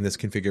have to be in this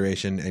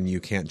configuration and you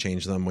can't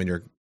change them when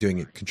you're doing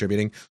it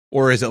contributing?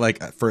 Or is it like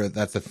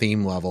that's the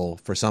theme level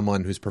for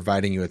someone who's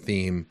providing you a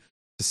theme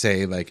to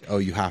say like, oh,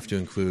 you have to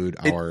include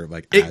our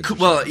like ads?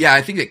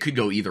 I think it could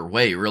go either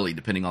way, really,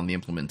 depending on the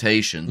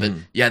implementation.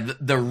 But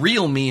the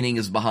real meaning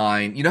is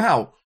behind,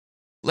 how,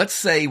 let's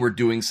say we're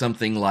doing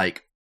something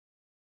like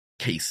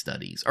case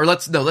studies, or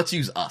let's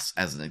use us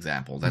as an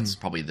example. That's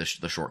probably the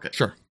shortcut.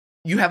 Sure.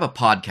 You have a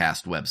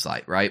podcast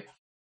website, right?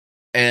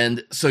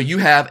 And so you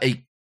have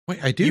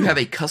you have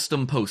a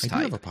custom post type.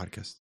 I do have a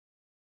podcast.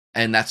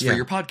 And that's for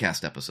your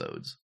podcast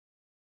episodes.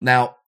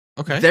 Now,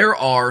 okay, there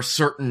are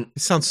certain...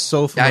 It sounds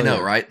so familiar. I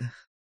know, right?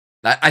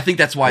 I think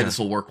that's why this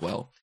will work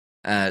well.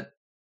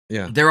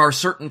 There are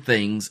certain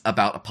things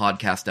about a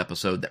podcast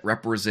episode that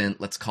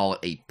represent, let's call it,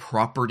 a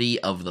property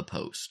of the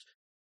post.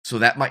 So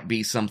that might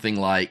be something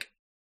like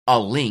a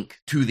link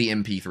to the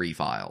MP3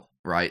 file,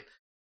 right?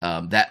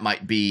 That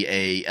might be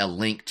a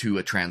link to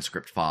a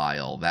transcript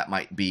file. That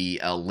might be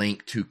a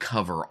link to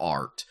cover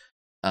art.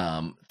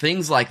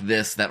 Things like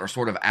this that are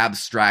sort of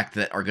abstract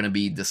that are going to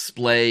be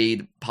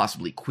displayed,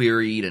 possibly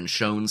queried and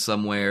shown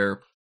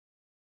somewhere.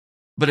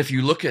 But if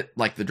you look at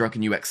like the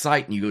Drunken UX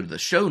site and you go to the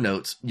show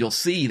notes, you'll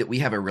see that we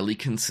have a really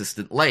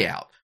consistent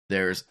layout.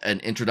 There's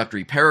an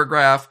introductory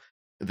paragraph,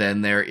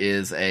 then there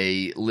is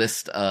a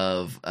list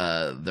of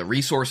the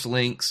resource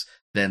links,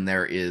 then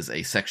there is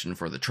a section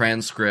for the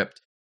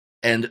transcript.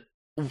 And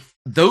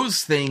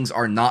those things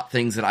are not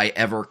things that I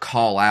ever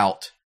call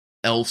out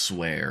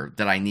elsewhere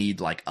that I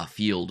need like a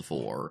field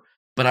for,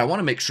 but I want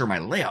to make sure my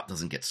layout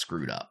doesn't get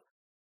screwed up.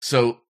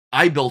 So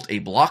I built a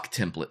block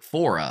template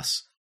for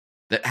us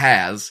that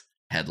has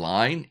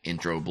headline,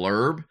 intro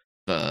blurb,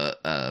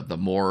 the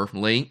more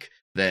link,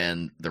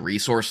 then the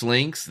resource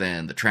links,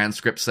 then the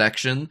transcript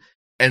section.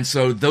 And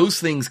so those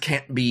things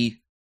can't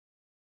be,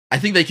 I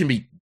think they can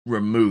be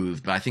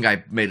removed, but I think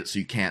I made it so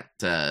you can't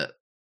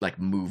like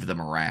move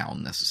them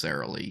around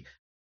necessarily.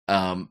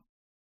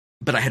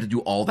 But I had to do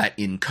all that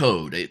in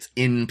code. It's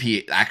in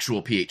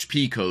actual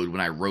PHP code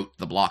when I wrote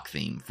the block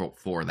theme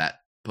for that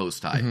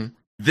post type. Mm-hmm.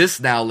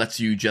 This now lets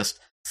you just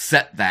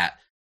set that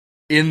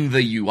in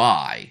the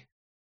UI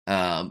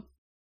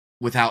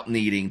without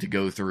needing to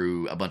go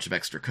through a bunch of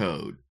extra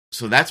code.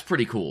 So that's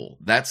pretty cool.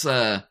 That's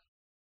going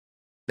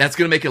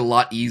to make it a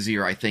lot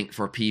easier, I think,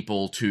 for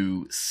people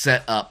to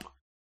set up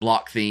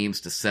block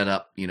themes, to set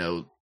up,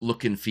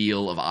 look and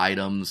feel of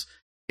items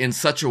in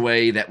such a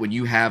way that when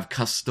you have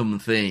custom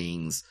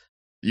things,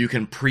 you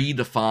can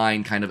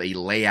predefine kind of a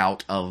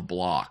layout of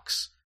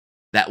blocks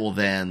that will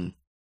then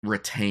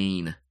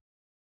retain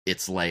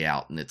its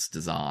layout and its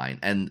design.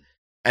 And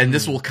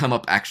this will come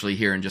up actually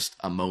here in just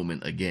a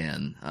moment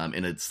again,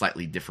 in a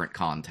slightly different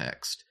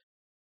context.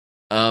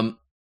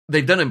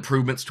 They've done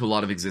improvements to a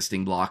lot of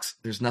existing blocks.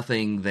 There's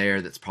nothing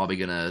there that's probably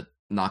going to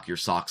knock your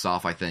socks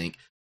off, I think.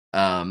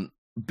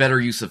 Better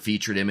use of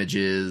featured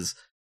images.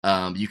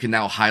 You can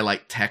now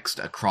highlight text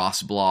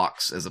across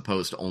blocks as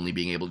opposed to only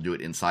being able to do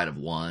it inside of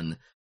one.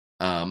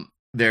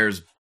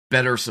 There's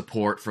better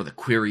support for the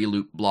query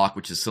loop block,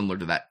 which is similar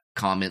to that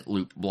comment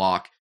loop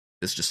block.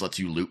 This just lets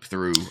you loop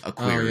through a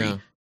query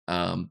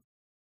and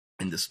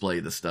display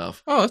the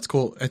stuff. Oh, that's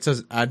cool. It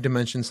says add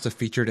dimensions to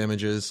featured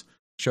images,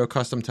 show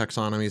custom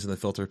taxonomies in the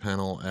filter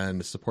panel,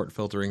 and support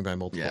filtering by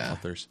multiple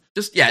authors.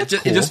 It's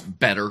just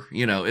better.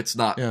 It's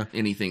not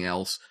anything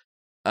else.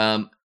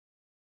 But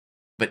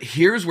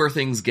here's where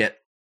things get.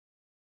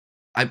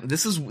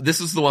 This is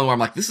the one where I'm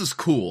like, this is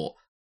cool.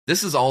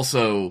 This is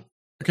also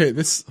okay.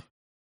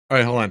 All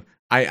right, hold on.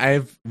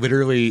 I've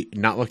literally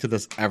not looked at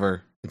this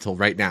ever until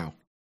right now.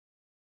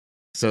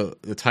 So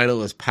the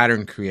title is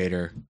Pattern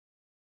Creator,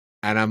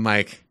 and I'm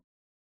like,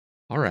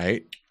 all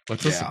right,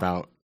 what's this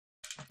about?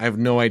 I have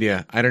no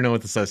idea. I don't know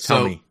what this says.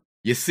 Tell me.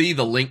 You see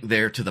the link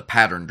there to the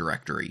pattern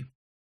directory.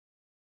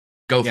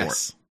 Go for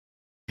it.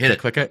 Hit it.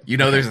 Click it.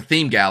 There's a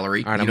theme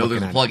gallery. Right,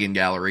 There's a plugin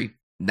gallery.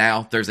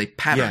 Now there's a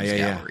patterns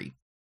gallery.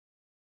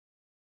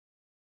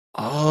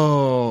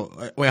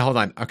 Oh, wait, hold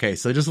on. Okay,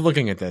 so just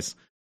looking at this,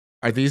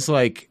 are these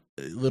like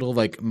little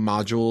like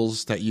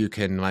modules that you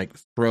can like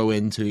throw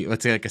into,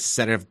 let's say like a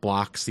set of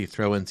blocks you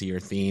throw into your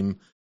theme,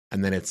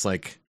 and then it's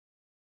like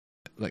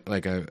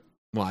a,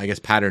 well, I guess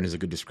pattern is a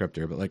good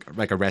descriptor, but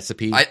like a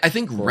recipe. I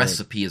think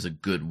recipe is a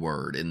good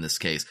word in this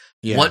case.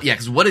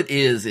 Because what it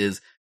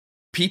is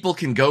people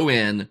can go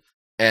in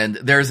and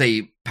there's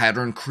a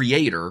pattern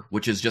creator,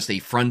 which is just a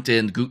front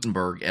end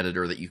Gutenberg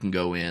editor that you can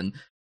go in.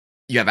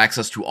 You have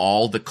access to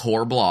all the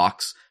core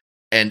blocks,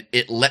 and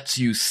it lets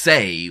you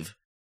save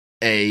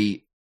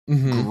a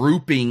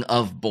grouping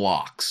of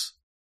blocks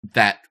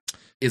that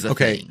is a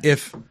thing.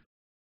 If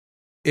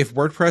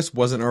WordPress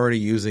wasn't already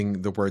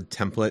using the word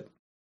template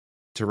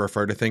to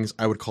refer to things,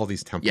 I would call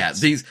these templates. Yeah,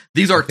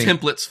 these are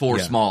templates for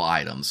small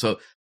items. So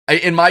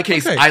in my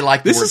case, I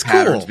like the word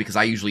patterns because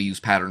I usually use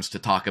patterns to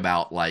talk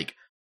about like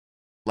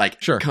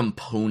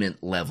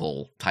component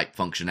level type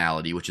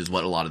functionality, which is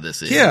what a lot of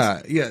this is.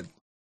 Yeah.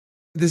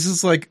 This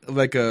is like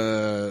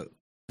a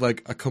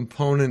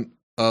component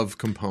of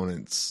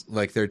components.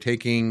 Like they're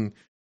taking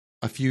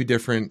a few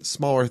different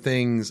smaller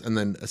things and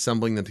then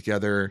assembling them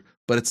together,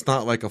 but it's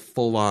not like a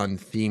full-on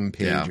theme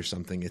page or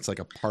something. It's like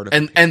a part of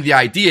it. And the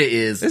idea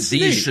is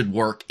these should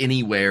work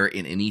anywhere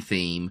in any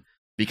theme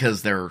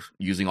because they're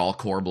using all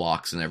core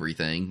blocks and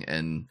everything.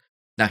 And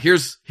now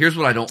here's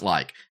what I don't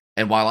like.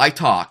 And while I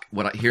talk,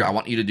 I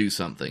want you to do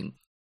something.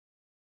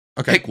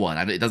 Okay. Pick one.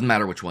 It doesn't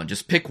matter which one.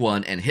 Just pick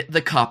one and hit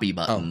the copy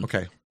button. Oh,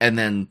 okay. And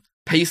then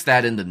paste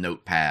that into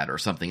Notepad or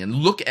something and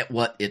look at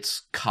what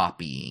it's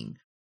copying.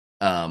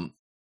 Hold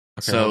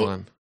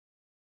on.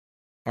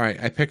 All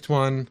right, I picked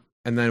one,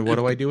 and then what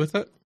do I do with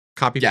it?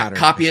 Copy pattern.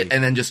 Copy it,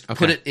 and then just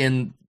put it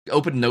in,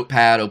 open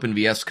Notepad, open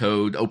VS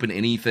Code, open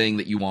anything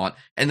that you want,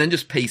 and then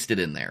just paste it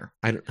in there.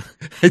 I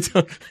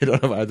don't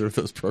have either of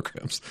those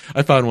programs.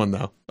 I found one,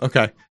 though.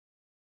 Okay.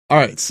 All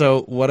right,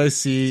 so what I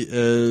see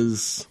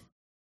is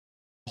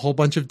a whole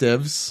bunch of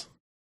divs.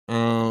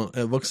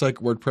 It looks like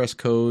WordPress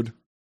code.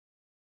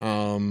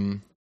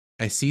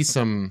 I see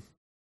some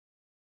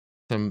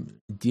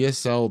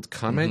DSL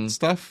comment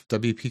stuff.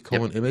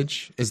 WP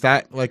image. Is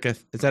that a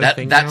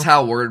thing? That's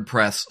how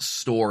WordPress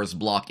stores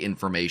block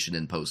information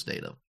in post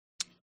data.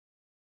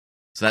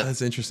 So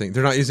that's interesting.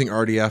 They're not using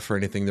RDF or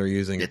anything. They're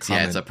using it's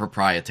a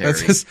proprietary.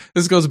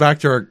 This goes back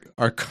to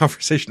our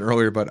conversation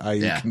earlier about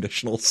IE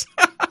conditionals.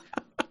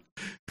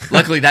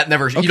 Luckily, that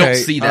you don't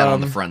see that on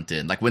the front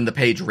end. Like when the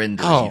page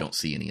renders, you don't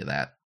see any of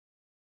that.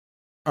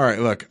 All right,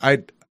 look,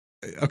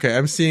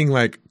 I'm seeing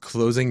like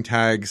closing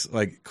tags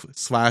like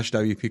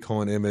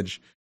 /WP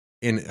image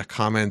in a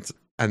comment,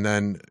 and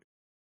then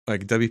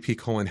like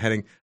WP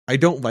heading. I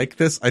don't like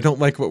this. I don't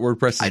like what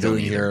WordPress is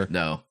doing here.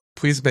 No.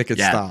 Please make it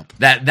stop.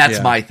 That's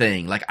my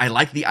thing. Like I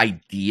like the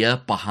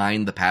idea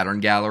behind the pattern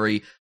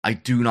gallery, I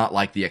do not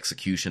like the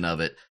execution of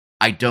it.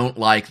 I don't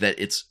like that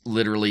it's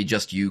literally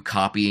just you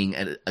copying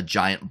a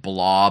giant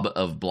blob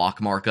of block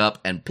markup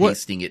and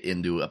pasting it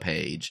into a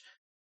page.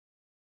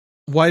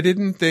 Why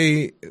didn't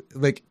they,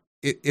 like,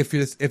 if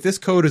this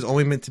code is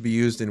only meant to be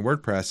used in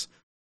WordPress,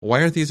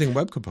 why aren't they using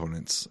web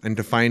components and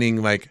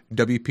defining like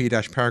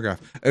WP-paragraph?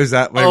 Is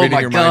that my reading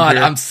your mind? Oh my God,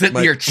 I'm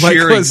sitting here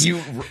cheering.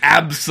 You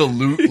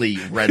absolutely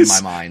read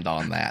my mind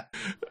on that.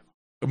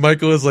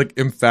 Michael is like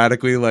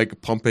emphatically like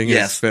pumping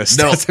his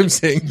fist as I'm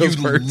saying those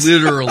words. You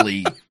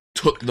literally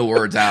took the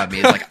words out of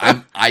me. It's like,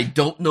 I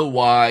don't know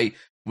why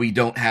we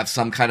don't have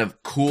some kind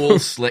of cool,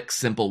 slick,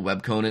 simple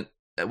web component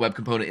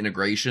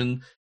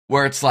integration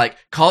where it's like,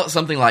 call it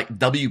something like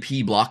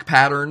WP block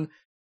pattern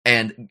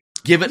and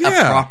give it a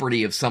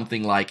property of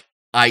something like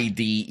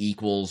ID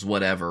equals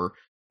whatever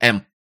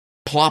and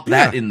plop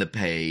that in the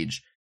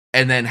page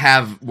and then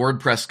have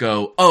WordPress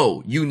go,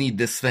 oh, you need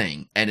this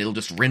thing. And it'll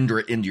just render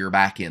it into your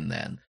backend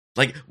then.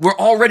 Like, we're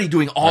already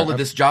doing all of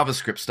this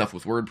JavaScript stuff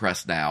with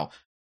WordPress now.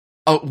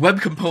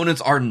 Web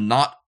components are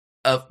not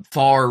a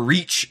far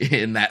reach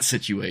in that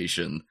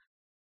situation.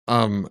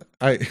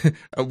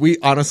 We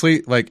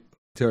honestly, like,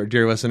 to our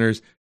dear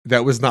listeners,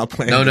 that was not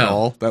planned at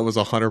all. That was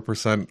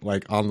 100%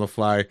 like on the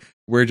fly.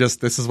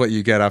 This is what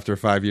you get after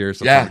 5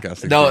 years of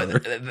podcasting. No,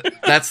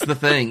 that's the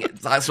thing.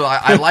 So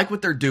I like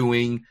what they're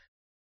doing.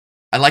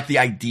 I like the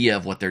idea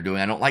of what they're doing.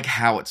 I don't like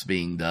how it's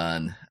being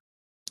done.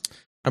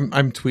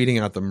 I'm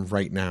tweeting at them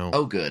right now.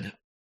 Oh, good.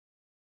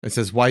 It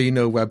says, why you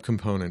know web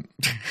component.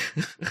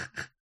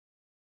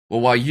 Well,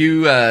 while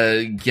you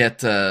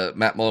get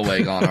Matt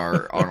Mullenweg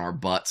on our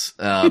butts,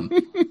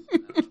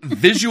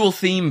 visual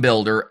theme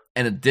builder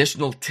and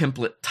additional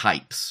template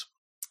types.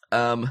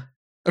 Hold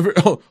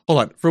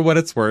on. For what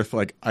it's worth,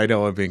 like, I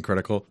know I'm being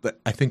critical,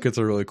 but I think it's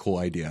a really cool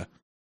idea.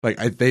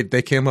 Like,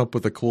 they came up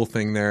with a cool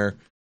thing there,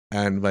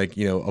 and like,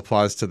 you know,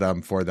 applause to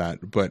them for that.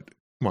 But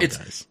come on,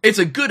 guys, it's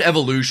a good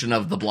evolution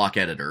of the block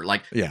editor.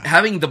 Like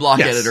having the block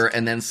editor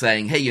and then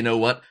saying, hey, you know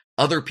what?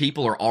 Other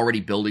people are already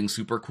building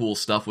super cool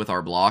stuff with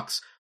our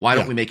blocks. Why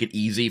don't we make it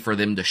easy for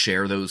them to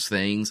share those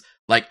things?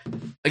 Like,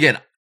 again,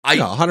 I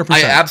 100%,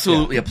 I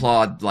absolutely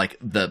applaud like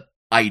the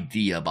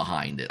idea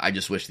behind it. I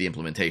just wish the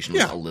implementation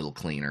was a little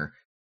cleaner.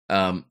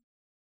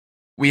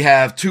 We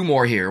have two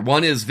more here.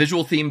 One is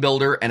visual theme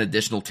builder and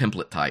additional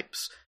template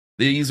types.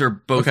 These are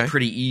both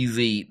pretty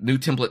easy. New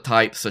template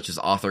types such as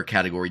author,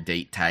 category,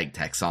 date, tag,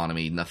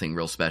 taxonomy. Nothing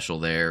real special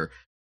there.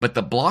 But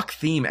the block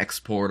theme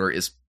exporter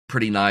is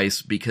pretty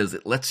nice because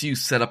it lets you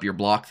set up your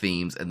block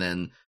themes and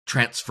then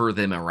transfer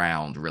them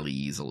around really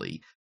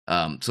easily.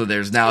 So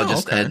there's now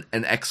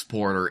an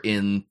exporter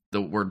in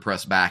the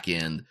WordPress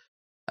backend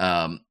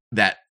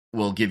that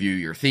will give you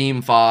your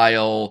theme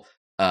file,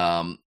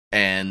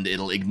 and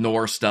it'll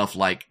ignore stuff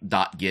like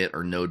 .git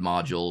or node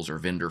modules or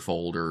vendor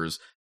folders,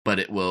 but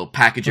it will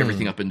package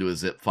everything up into a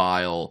zip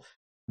file.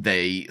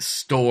 They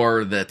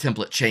store the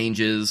template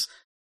changes.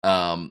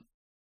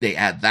 They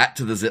add that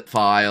to the zip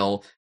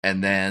file,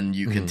 and then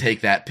you can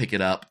take that, pick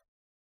it up,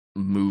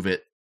 move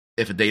it.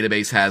 If a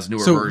database has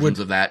newer versions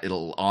of that,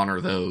 it'll honor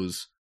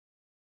those.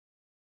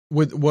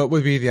 What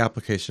would be the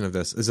application of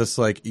this? Is this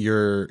like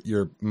you're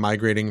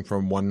migrating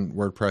from one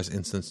WordPress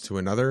instance to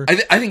another?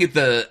 I think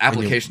the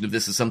application of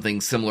this is something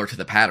similar to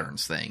the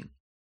patterns thing.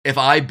 If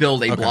I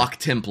build a block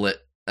template,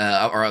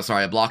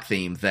 a block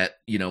theme that,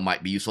 you know,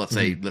 might be useful. Let's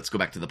say, let's go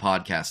back to the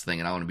podcast thing,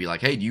 and I want to be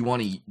like, hey, do you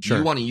want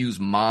to use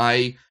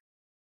my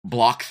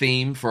block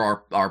theme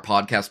for our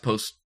podcast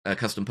post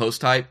custom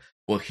post type?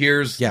 Well,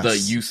 here's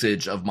the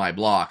usage of my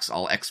blocks.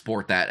 I'll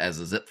export that as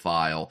a zip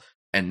file,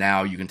 and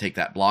now you can take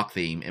that block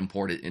theme,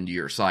 import it into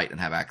your site, and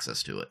have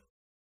access to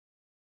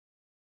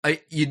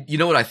it. You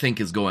know what I think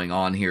is going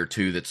on here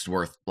too that's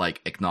worth like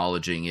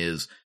acknowledging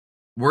is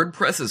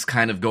WordPress is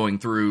kind of going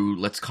through,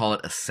 let's call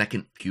it a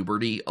second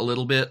puberty a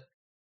little bit.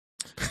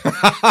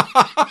 God,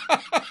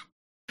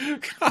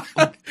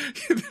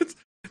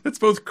 that's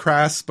both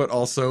crass, but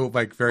also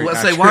like very.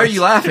 Let's say, why are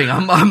you laughing?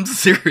 I'm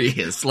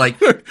serious.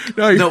 Like, we're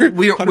right,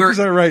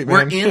 man.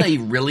 We're in a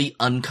really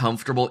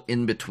uncomfortable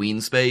in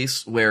between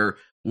space where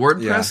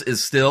WordPress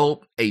is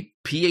still a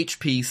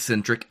PHP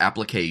centric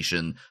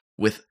application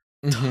with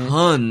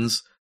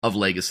tons of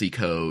legacy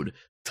code,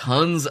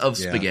 tons of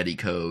spaghetti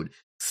code,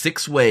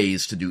 6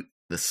 ways to do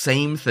the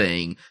same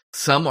thing.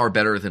 Some are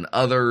better than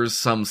others.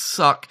 Some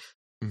suck.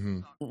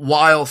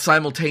 While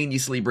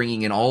simultaneously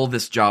bringing in all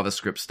this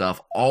JavaScript stuff,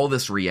 all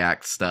this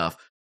React stuff,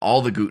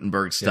 all the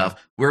Gutenberg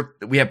stuff.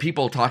 We have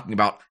people talking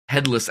about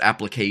headless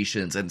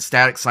applications and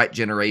static site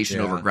generation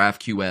over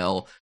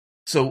GraphQL.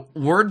 So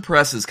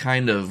WordPress is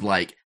kind of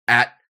like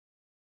I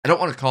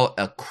don't want to call it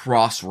a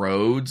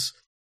crossroads,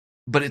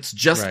 but it's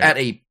just at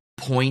a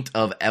point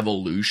of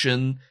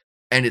evolution,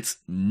 and it's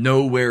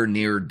nowhere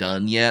near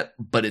done yet,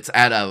 but it's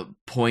at a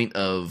point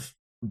of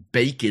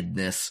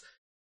bakedness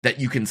that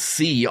you can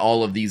see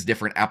all of these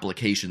different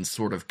applications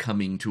sort of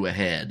coming to a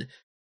head.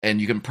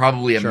 And you can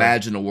probably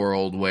imagine a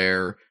world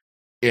where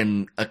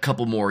in a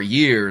couple more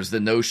years, the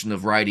notion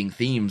of writing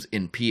themes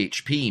in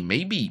PHP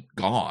may be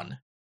gone.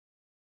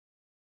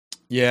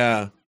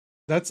 Yeah,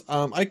 That's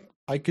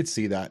I could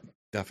see that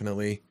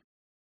definitely.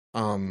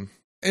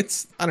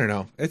 It's I don't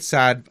know. It's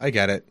sad. I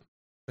get it.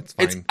 It's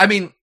fine. I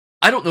mean,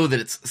 I don't know that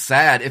it's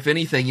sad. If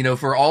anything,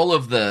 for all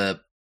of the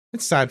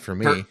it's sad for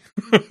me.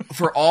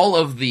 For all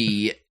of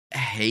the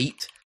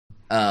hate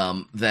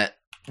that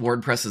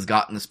WordPress has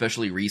gotten,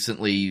 especially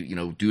recently,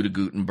 due to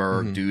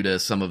Gutenberg, due to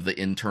some of the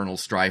internal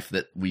strife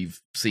that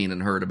we've seen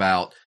and heard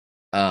about.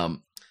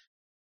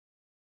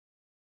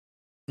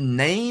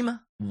 Name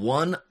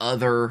one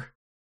other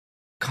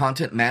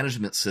content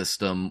management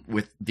system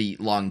with the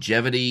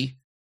longevity,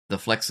 the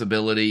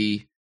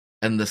flexibility,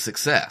 and the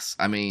success.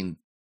 I mean,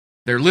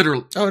 they're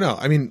literally... Oh, no.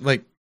 I mean,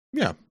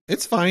 yeah,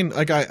 it's fine.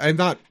 Like, I'm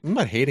not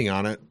hating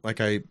on it.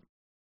 Like, I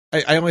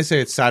only say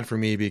it's sad for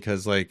me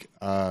because, I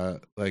guess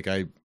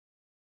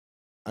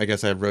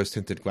I have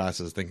rose-tinted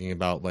glasses thinking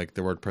about,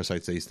 the WordPress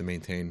sites I used to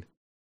maintain.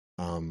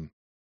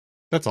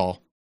 That's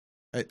all.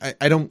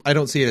 I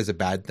don't see it as a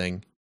bad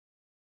thing.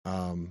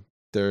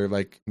 They're,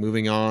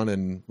 moving on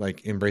and,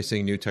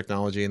 embracing new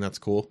technology, and that's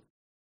cool.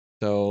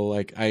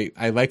 So,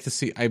 I like to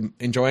see... I'm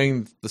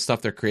enjoying the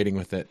stuff they're creating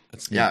with it.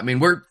 Yeah, I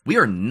mean, we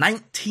are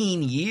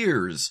 19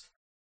 years.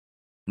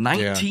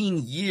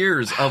 19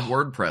 years of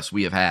WordPress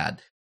we have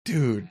had.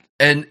 Dude.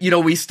 And,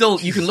 we still...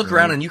 You can look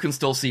around and you can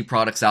still see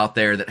products out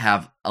there that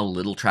have a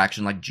little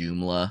traction, like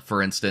Joomla,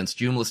 for instance.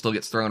 Joomla still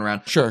gets thrown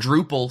around. Sure.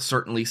 Drupal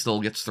certainly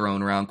still gets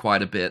thrown around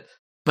quite a bit.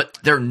 But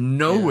they're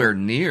nowhere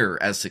near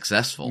as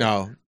successful.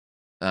 No.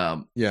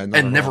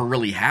 And never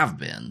really have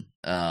been.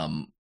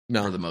 For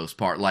the most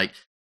part.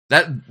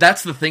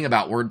 That's the thing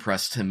about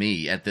WordPress to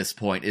me at this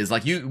point is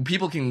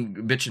people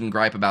can bitch and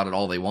gripe about it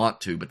all they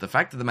want to, but the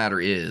fact of the matter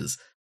is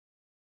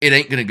it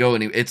ain't gonna go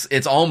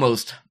it's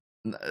almost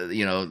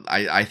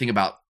I think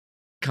about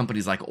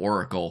companies like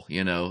Oracle,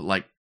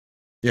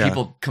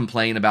 people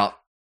complain about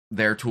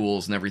their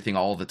tools and everything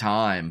all the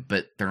time,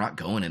 but they're not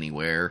going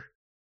anywhere.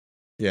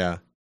 Yeah.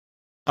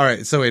 All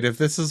right, so wait, if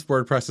this is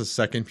WordPress's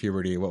second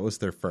puberty, what was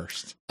their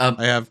first?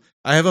 I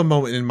have a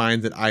moment in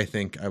mind that I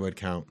think I would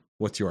count.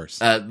 What's yours?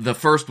 The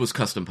first was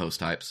custom post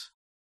types.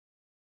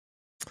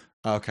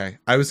 Okay,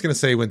 I was gonna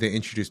say when they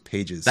introduced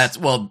pages.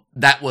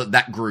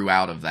 That grew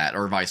out of that,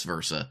 or vice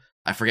versa.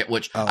 I forget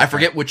which. I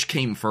forget which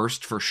came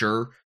first for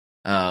sure.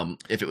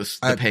 If it was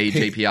the page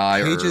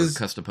API pages, or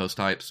custom post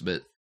types,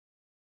 but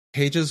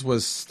pages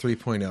was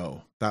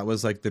 3.0. That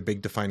was the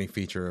big defining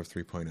feature of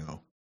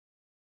 3.0.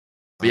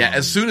 But yeah,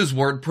 as soon as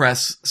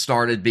WordPress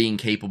started being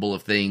capable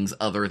of things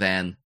other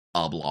than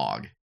a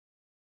blog,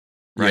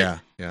 right?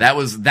 Yeah. That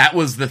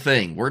was the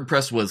thing.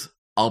 WordPress was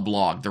a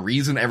blog. The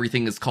reason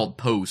everything is called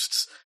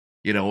posts,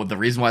 the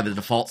reason why the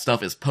default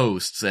stuff is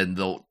posts and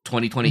the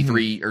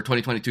 2023 or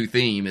 2022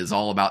 theme is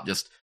all about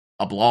just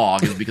a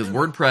blog is because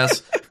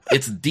WordPress,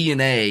 its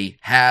DNA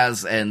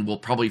has and will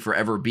probably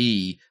forever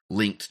be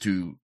linked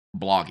to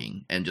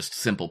blogging and just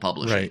simple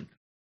publishing.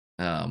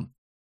 Right.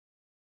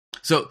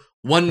 So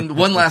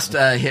one last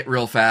hit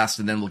real fast,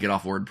 and then we'll get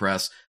off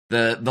WordPress.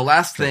 The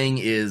last thing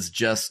is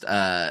just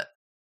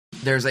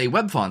there's a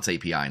web fonts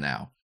API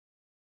now.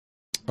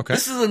 Okay.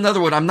 This is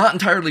another one. I'm not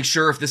entirely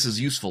sure if this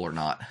is useful or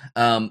not.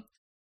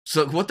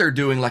 So what they're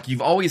doing,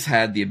 you've always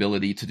had the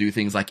ability to do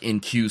things like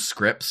enqueue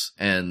scripts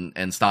and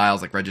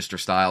styles, like register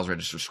styles,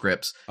 register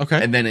scripts.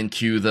 Okay. And then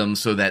enqueue them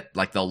so that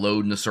they'll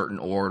load in a certain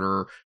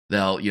order.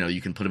 They'll,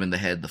 you can put them in the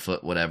head, the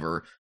foot,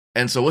 whatever.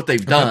 And so what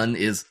they've done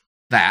is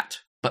that,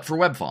 but for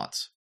web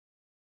fonts.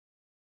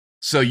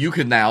 So you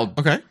could now,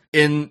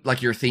 in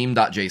your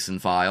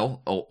theme.json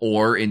file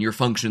or in your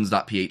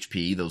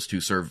functions.php, those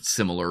two serve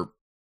similar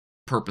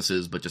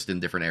purposes, but just in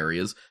different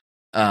areas.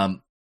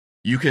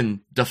 You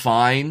can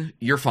define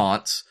your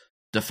fonts,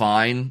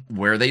 define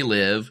where they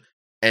live,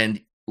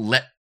 and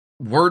let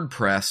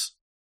WordPress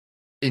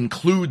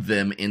include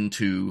them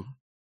into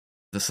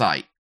the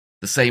site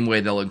the same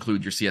way they'll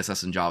include your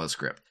CSS and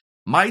JavaScript.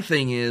 My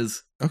thing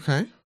is,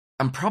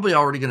 I'm probably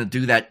already going to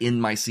do that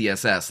in my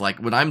CSS.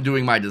 When I'm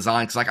doing my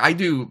design, because I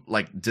do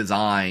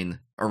design,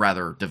 or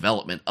rather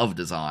development of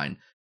design,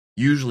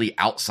 usually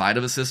outside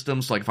of a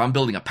system. So if I'm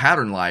building a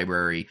pattern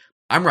library,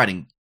 I'm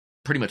writing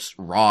pretty much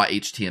raw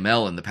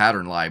HTML in the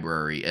pattern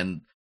library,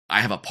 and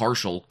I have a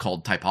partial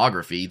called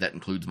typography that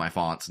includes my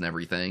fonts and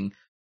everything,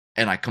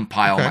 and I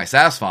compile my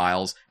Sass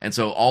files, and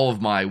so all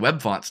of my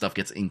web font stuff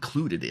gets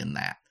included in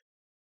that.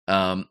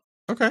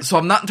 So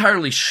I'm not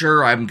entirely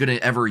sure I'm going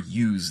to ever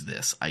use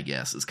this, I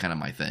guess, is kind of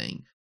my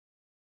thing.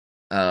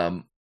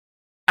 I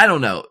don't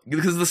know,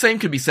 because the same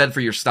could be said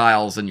for your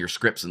styles and your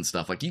scripts and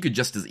stuff. You could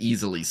just as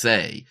easily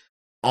say,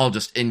 I'll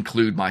just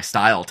include my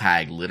style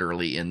tag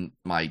literally in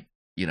my,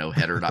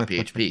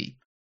 header.php.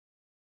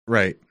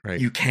 Right.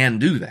 You can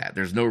do that.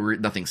 There's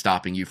nothing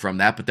stopping you from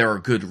that, but there are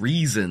good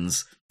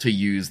reasons to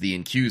use the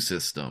enqueue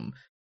system.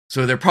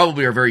 So there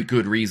probably are very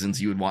good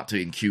reasons you would want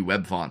to enqueue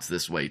web fonts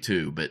this way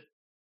too, but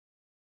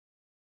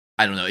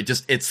I don't know.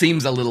 It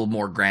seems a little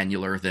more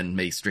granular than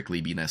may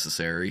strictly be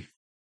necessary.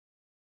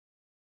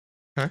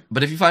 Okay.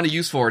 But if you find a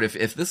use for it,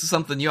 if this is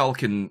something y'all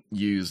can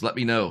use, let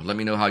me know. Let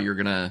me know how you're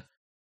gonna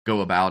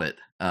go about it.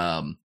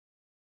 But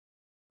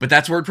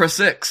that's WordPress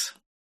 6.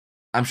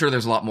 I'm sure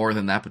there's a lot more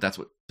than that, but that's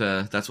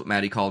what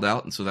Maddie called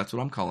out, and so that's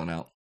what I'm calling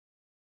out.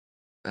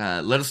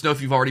 Let us know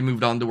if you've already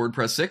moved on to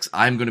WordPress 6.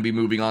 I'm going to be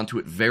moving on to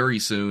it very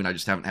soon. I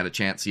just haven't had a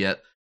chance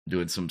yet. I'm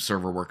doing some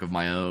server work of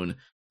my own.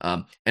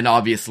 And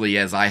obviously,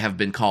 as I have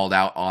been called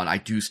out on, I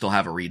do still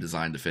have a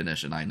redesign to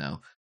finish, and I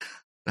know.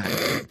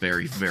 I'm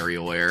very, very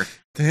aware.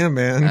 Damn,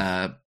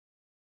 man.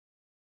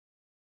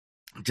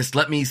 Just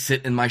let me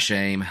sit in my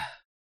shame.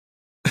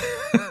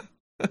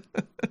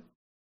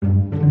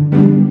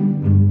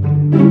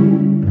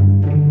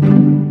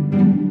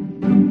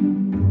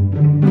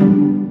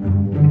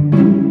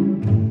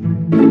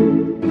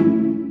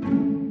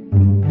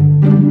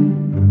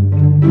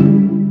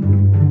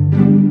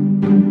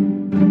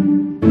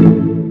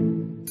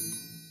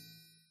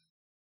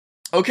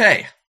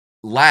 Okay,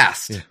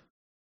 last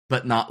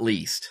but not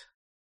least.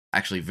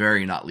 Actually,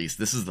 very not least.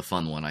 This is the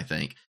fun one, I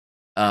think.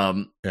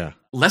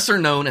 Lesser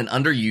known and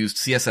underused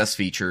CSS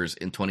features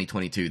in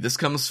 2022. This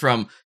comes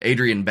from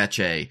Adrian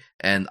Becce,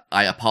 and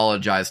I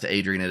apologize to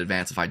Adrian in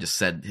advance if I just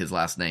said his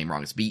last name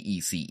wrong. It's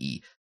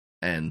Bece.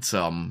 And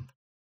so I'm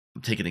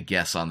taking a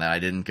guess on that. I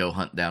didn't go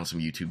hunt down some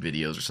YouTube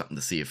videos or something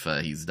to see if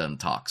he's done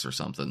talks or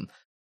something.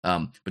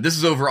 But this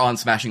is over on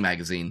Smashing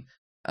Magazine.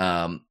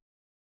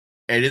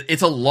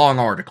 It's a long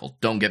article,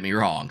 don't get me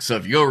wrong. So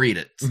if you go read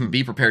it,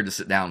 be prepared to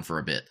sit down for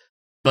a bit.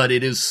 But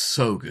it is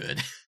so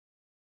good.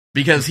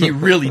 Because he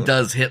really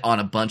does hit on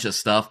a bunch of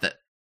stuff that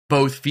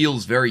both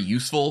feels very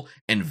useful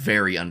and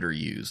very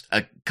underused.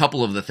 A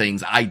couple of the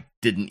things I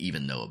didn't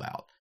even know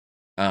about.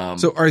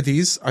 So are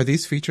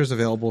these features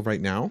available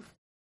right now?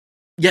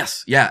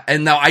 Yes, yeah.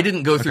 And now I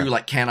didn't go through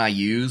like can I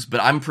use, but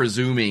I'm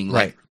presuming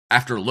like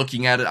after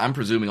looking at it, I'm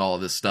presuming all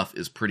of this stuff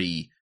is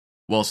pretty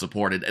well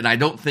supported. And I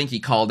don't think he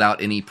called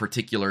out any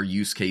particular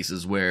use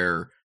cases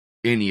where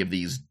any of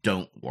these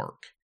don't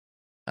work.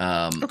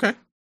 Okay.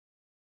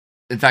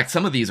 In fact,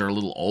 some of these are a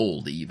little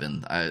old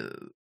even.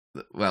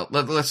 Well,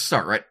 let's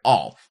start, right?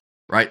 All,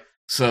 right?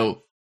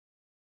 So,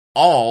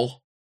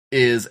 all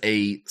is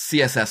a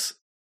CSS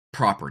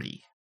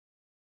property.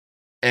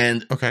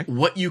 And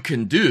what you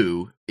can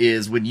do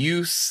is when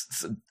you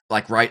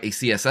write a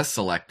CSS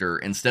selector,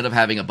 instead of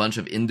having a bunch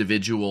of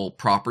individual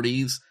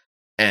properties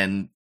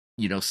and,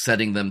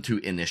 setting them to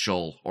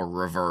initial or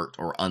revert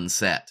or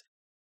unset,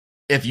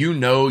 if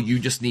you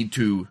just need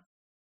to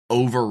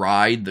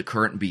override the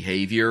current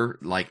behavior,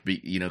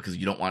 because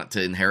you don't want it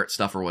to inherit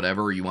stuff or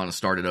whatever, you want to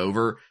start it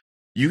over,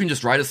 you can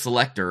just write a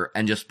selector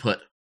and just put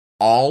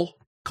all :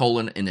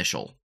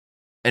 initial.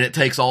 And it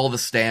takes all the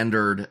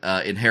standard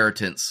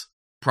inheritance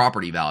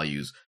property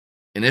values: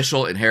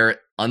 initial, inherit,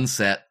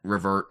 unset,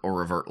 revert, or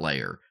revert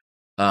layer.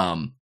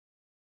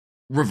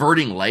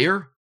 Reverting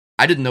layer,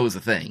 I didn't know was a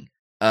thing.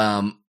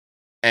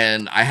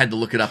 And I had to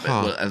look it up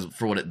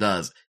for what it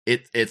does.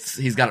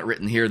 He's got it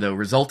written here though.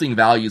 Resulting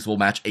values will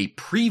match a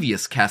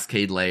previous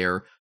cascade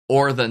layer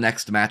or the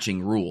next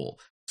matching rule.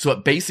 So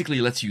it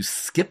basically lets you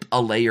skip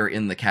a layer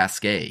in the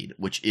cascade,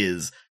 which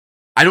is,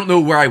 I don't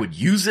know where I would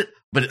use it,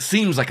 but it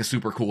seems like a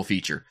super cool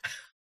feature.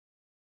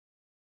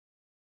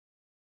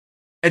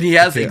 And he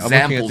has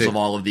examples of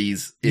all of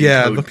these in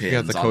code looking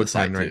pins at the on code the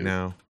site pin right too.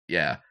 now.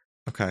 Yeah.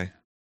 Okay.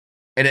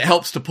 And it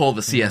helps to pull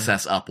the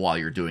CSS up while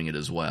you're doing it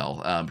as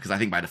well, because I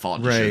think by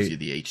default it just shows you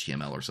the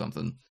HTML or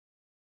something.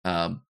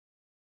 Or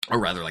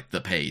rather, like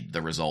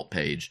the result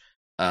page.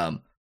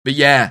 But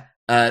yeah,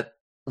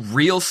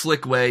 real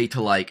slick way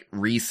to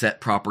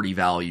reset property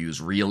values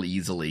real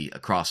easily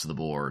across the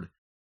board.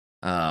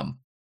 The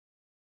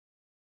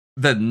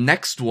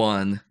next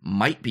one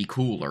might be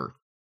cooler.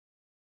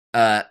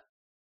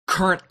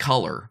 Current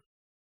color.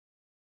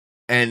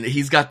 And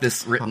he's got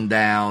this written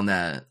down,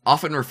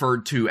 often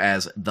referred to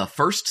as the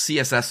first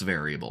CSS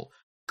variable.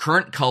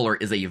 Current color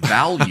is a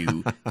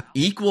value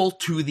equal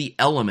to the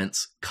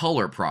element's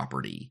color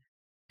property.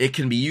 It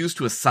can be used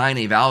to assign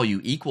a value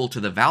equal to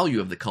the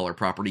value of the color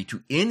property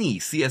to any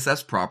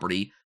CSS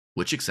property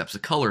which accepts a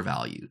color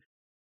value.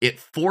 It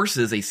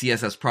forces a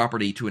CSS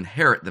property to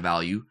inherit the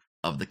value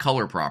of the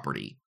color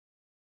property.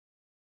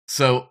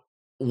 So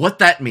what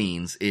that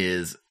means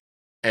is,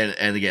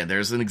 and again,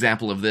 there's an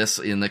example of this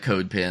in the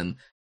code pin.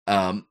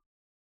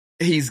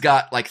 He's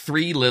got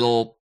 3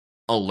 little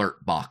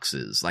alert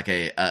boxes, like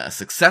a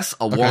success,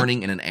 a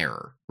warning, and an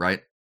error,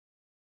 right?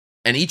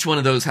 And each one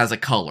of those has a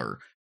color.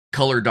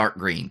 Color dark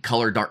green,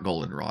 color dark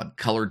goldenrod,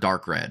 color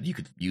dark red. You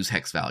could use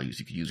hex values,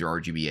 you could use your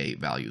RGBA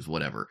values,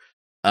 whatever.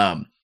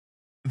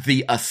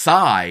 The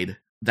aside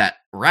that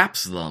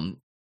wraps them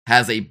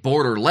has a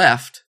border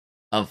left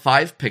of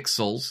 5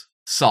 pixels,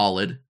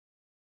 solid,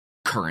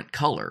 current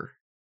color.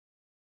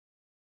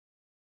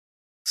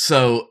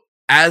 So,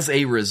 as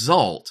a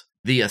result,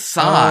 the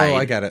aside... Oh,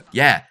 I get it.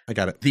 Yeah. I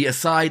got it. The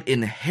aside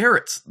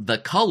inherits the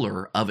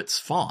color of its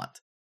font.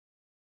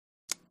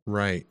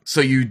 Right. So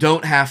you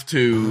don't have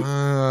to...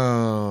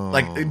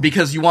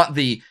 because you want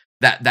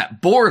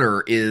that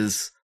border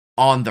is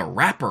on the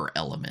wrapper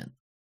element.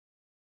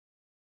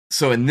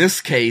 So in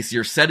this case,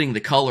 you're setting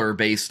the color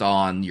based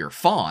on your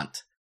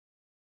font.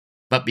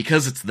 But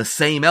because it's the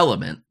same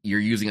element, you're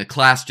using a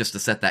class just to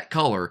set that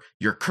color,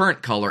 your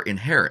current color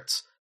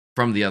inherits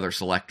from the other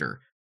selector.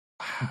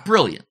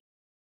 Brilliant.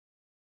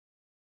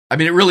 I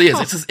mean, it really is.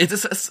 Huh.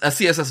 It's a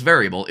CSS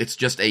variable. It's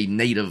just a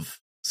native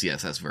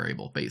CSS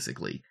variable,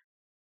 basically.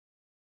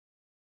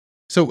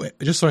 So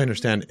just so I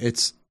understand,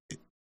 it's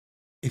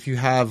if you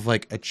have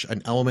like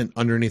an element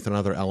underneath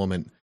another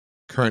element,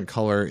 current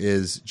color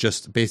is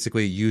just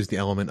basically use the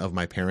element of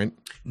my parent.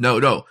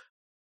 No,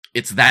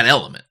 it's that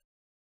element.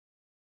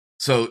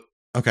 So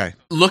Okay.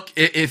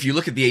 if you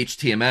look at the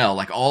HTML,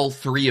 like all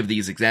three of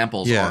these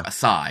examples are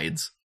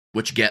asides,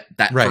 which get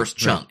that first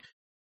chunk. Right.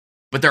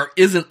 But there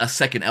isn't a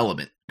second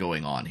element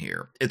going on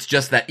here. It's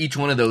just that each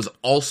one of those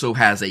also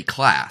has a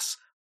class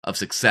of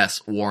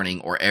success,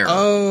 warning, or error.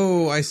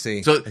 Oh, I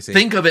see. So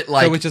think of it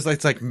like... So which is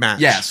it's like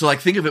match. Yeah, so like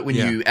think of it when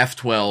you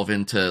F12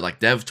 into like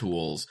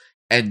DevTools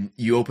and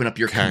you open up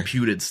your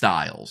computed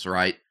styles,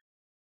 right?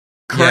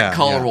 Current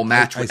color will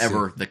match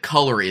whatever the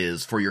color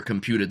is for your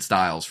computed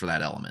styles for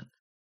that element.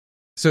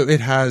 So it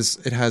has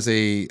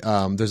a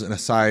there's an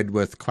aside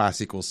with class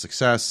equals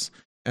success,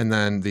 and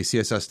then the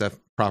CSS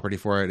property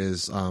for it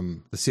is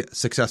the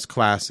success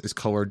class is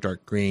colored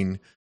dark green,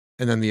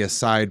 and then the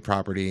aside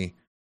property,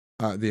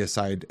 the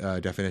aside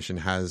definition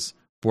has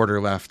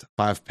border left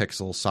 5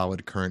 pixels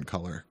solid current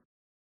color.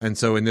 And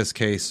so in this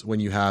case, when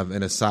you have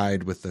an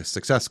aside with the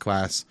success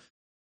class,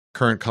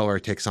 current color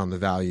takes on the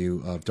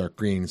value of dark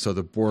green, so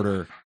the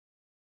border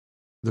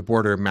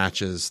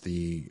matches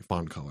the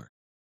font color.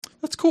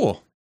 That's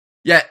cool.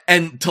 Yeah,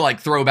 and to like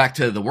throw back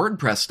to the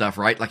WordPress stuff,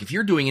 right? Like if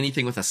you're doing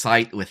anything with a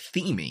site with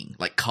theming,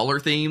 like color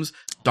themes,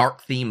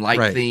 dark theme,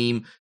 light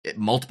theme,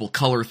 multiple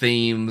color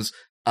themes,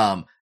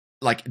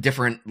 like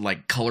different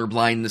like color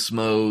blindness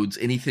modes,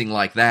 anything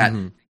like that.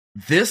 Mm-hmm.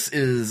 This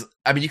is,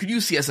 I mean, you could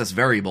use CSS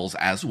variables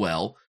as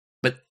well,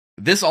 but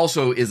this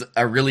also is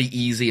a really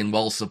easy and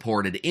well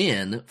supported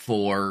in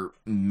for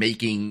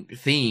making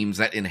themes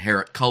that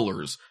inherit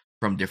colors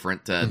from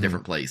different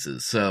different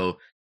places. So,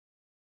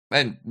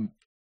 and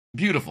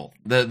beautiful.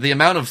 The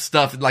amount of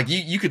stuff, like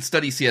you could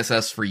study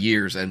CSS for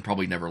years and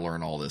probably never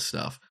learn all this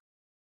stuff.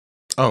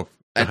 Oh,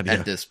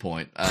 at this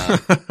point.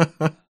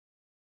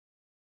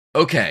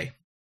 Okay.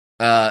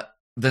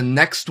 The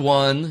next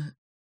one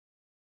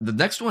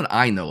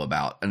I know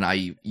about and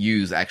I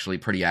use actually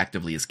pretty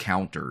actively is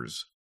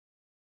counters.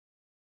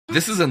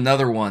 This is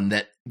another one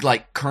that,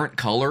 like current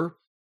color,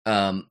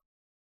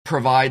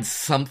 provides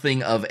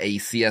something of a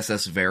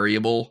CSS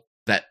variable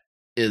that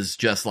is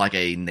just like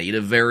a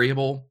native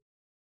variable.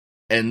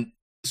 And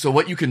so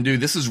what you can do,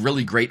 this is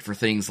really great for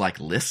things like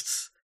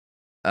lists.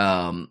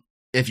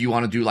 If you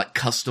want to do like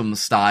custom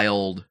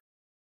styled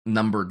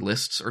numbered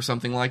lists or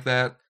something like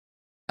that.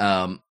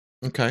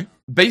 Okay.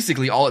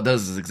 Basically, all it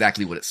does is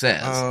exactly what it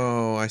says.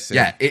 Oh, I see.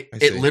 Yeah,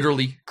 it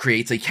literally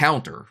creates a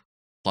counter.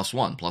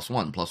 +1,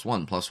 +1,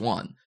 +1,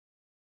 +1.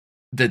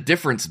 The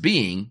difference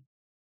being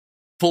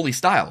fully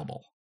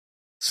stylable.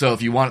 So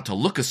if you want it to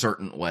look a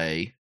certain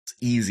way, it's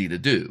easy to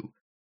do.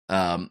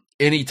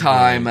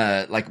 Anytime,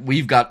 like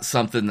we've got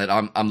something that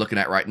I'm looking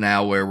at right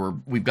now where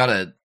we've got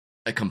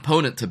a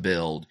component to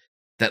build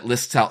that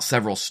lists out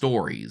several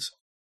stories.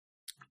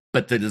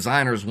 But the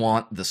designers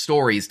want the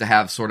stories to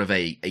have sort of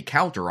a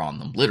counter on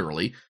them,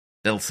 literally.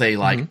 They'll say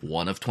like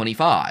 1 of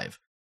 25,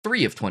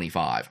 3 of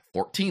 25,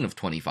 14 of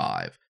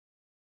 25.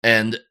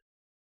 And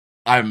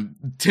I'm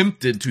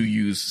tempted to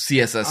use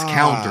CSS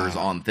counters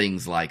on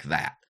things like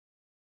that.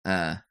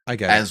 I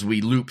get as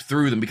we loop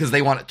through them, because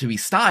they want it to be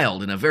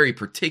styled in a very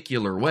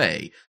particular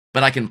way.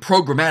 But I can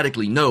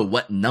programmatically know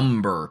what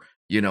number,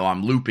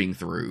 I'm looping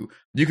through.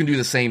 You can do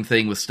the same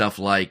thing with stuff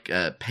like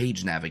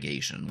page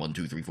navigation, 1,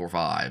 2, 3, 4,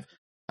 5.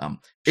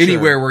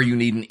 Anywhere where you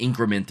need an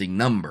incrementing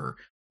number.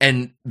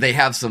 And they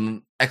have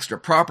some extra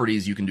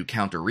properties. You can do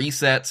counter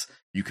resets.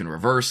 You can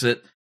reverse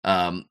it.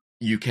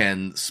 You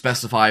can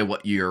specify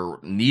what you're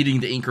needing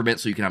to increment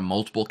so you can have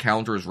multiple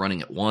counters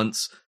running at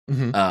once.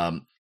 Mm-hmm.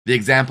 The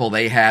example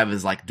they have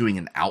is like doing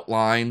an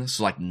outline,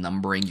 so like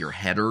numbering your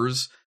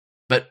headers.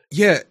 But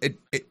yeah,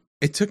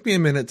 it took me a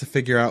minute to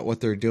figure out what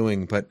they're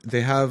doing, but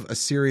they have a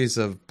series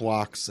of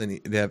blocks and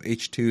they have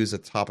H2s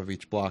at the top of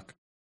each block.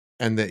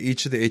 And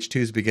each of the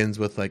H2s begins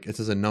with like, it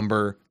says a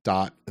number,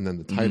 dot, and then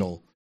the title.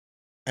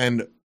 Mm-hmm.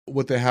 And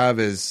what they have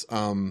is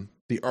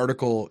the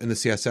article in the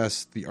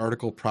CSS, the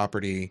article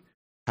property,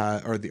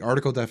 or the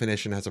article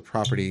definition has a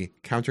property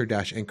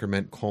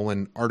counter-increment :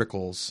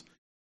 articles.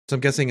 So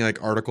I'm guessing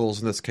like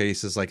articles in this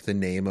case is like the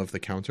name of the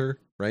counter,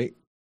 right?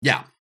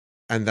 Yeah.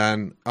 And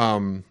then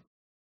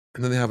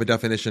they have a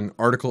definition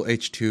article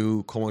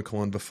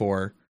H2 :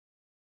 before,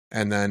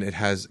 and then it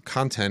has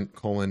content :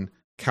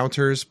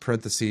 counters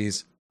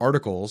parentheses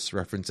articles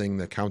referencing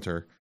the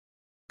counter,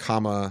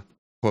 comma,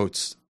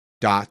 quotes,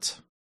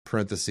 dot,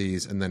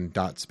 parentheses, and then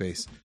dot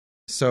space.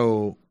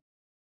 So,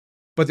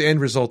 but the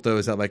end result though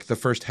is that like the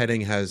first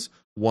heading has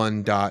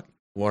 1 dot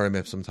lorem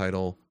ipsum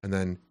title, and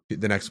then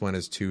the next one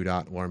is 2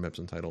 dot lorem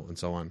ipsum title, and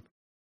so on.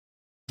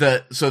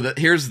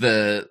 Here's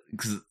the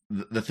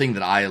thing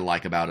that I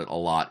like about it a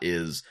lot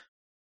is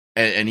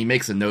and he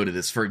makes a note of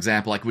this. For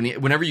example, like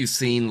whenever you've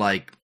seen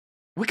like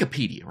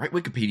Wikipedia, right?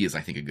 Wikipedia is,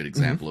 I think, a good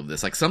example of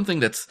this. Like something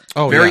that's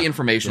very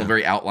informational,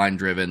 very outline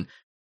driven,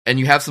 and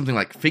you have something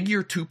like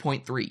figure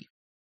 2.3.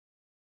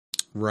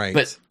 Right.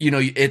 But,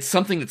 it's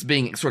something that's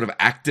being sort of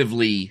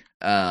actively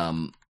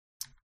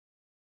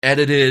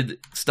edited,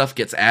 stuff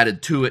gets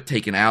added to it,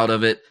 taken out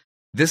of it.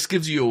 This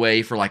gives you a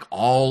way for like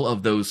all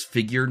of those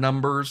figure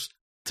numbers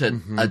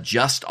to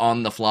adjust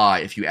on the fly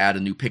if you add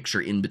a new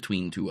picture in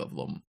between two of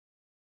them.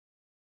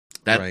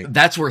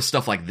 That's where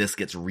stuff like this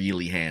gets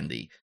really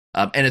handy.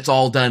 And it's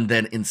all done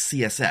then in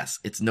CSS.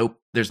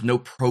 There's no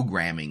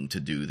programming to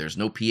do. There's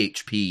no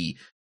PHP.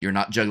 You're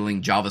not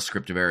juggling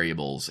JavaScript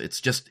variables.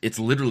 It's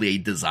literally a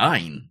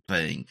design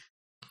thing.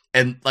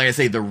 And like I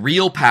say, the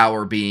real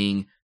power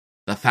being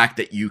the fact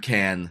that you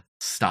can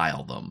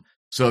style them.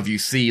 So if you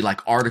see like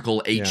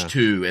article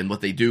H2, and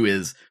what they do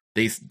is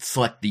they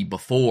select the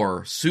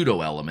before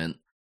pseudo element,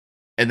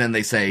 and then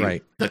they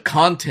say the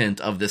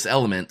content of this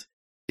element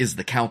is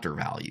the counter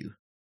value.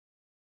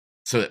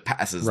 So it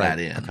passes that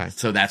in. Okay.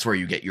 So that's where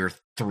you get your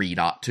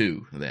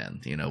 3.2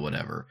 then,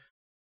 whatever.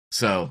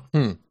 So,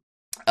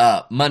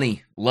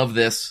 money, love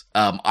this.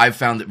 I've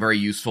found it very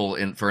useful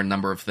for a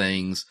number of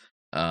things.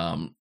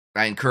 I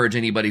encourage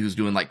anybody who's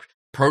doing like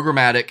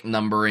programmatic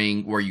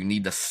numbering where you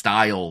need to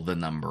style the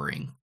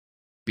numbering.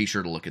 Be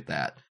sure to look at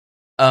that.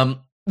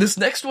 This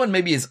next one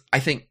maybe is, I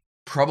think,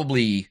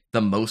 probably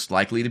the most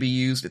likely to be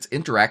used. It's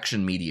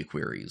interaction media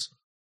queries.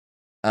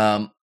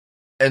 And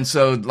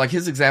so, like,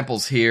 his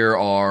examples here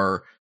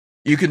are,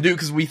 you can do,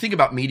 because we think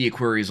about media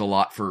queries a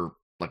lot for,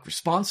 like,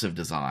 responsive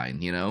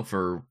design,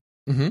 for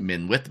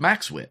min width,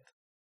 max width.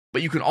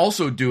 But you can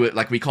also do it,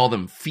 like, we call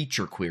them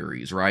feature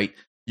queries, right?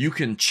 You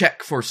can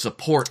check for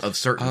support of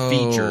certain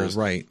features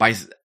by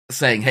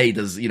saying, hey,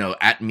 does,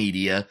 at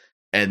media,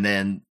 and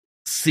then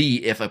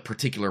see if a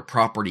particular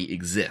property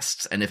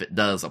exists, and if it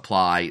does,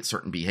 apply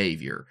certain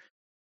behavior.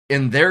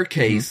 In their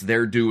case,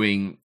 they're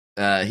doing,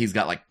 he's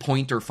got, like,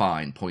 pointer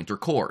find, pointer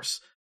coarse,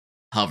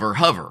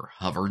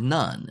 hover,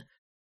 none.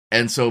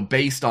 And so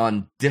based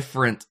on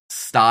different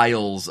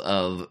styles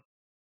of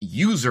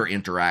user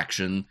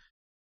interaction,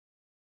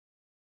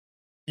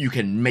 you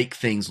can make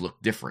things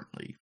look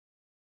differently.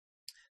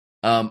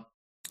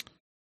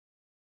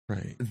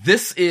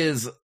 This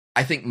is,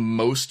 I think,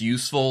 most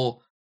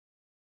useful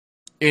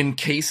in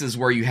cases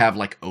where you have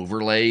like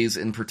overlays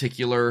in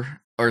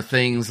particular, or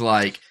things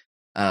like,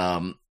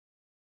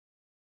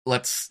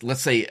 let's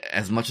say,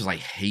 as much as I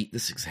hate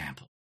this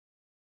example,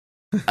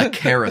 a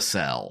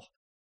carousel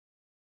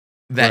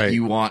that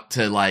you want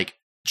to like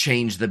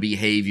change the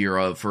behavior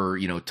of for,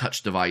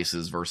 touch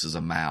devices versus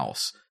a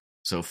mouse.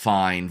 So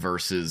fine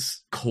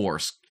versus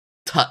coarse.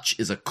 Touch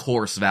is a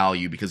coarse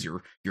value because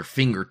your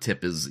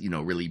fingertip is,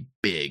 really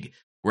big,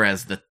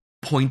 whereas the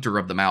pointer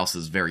of the mouse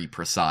is very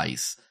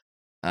precise.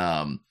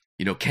 Can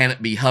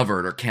it be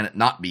hovered or can it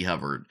not be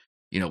hovered?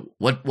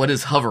 What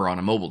is hover on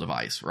a mobile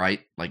device, right?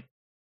 Like,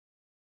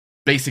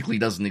 basically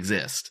doesn't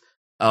exist.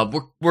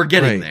 We're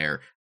getting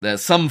there.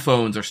 Some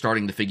phones are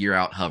starting to figure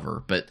out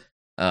hover, but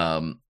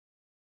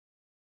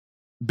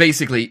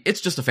basically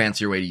it's just a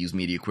fancier way to use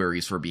media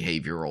queries for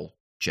behavioral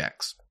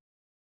checks.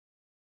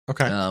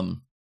 Okay.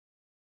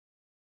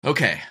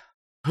 Okay.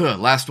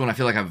 Last one. I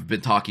feel like I've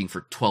been talking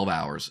for 12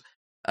 hours.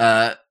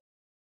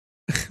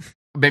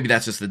 Maybe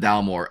that's just the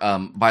Dalmore.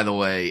 By the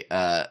way,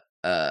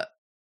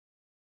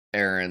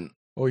 Aaron.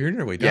 Oh, you're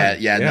nearly done.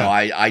 Yeah. No,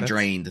 I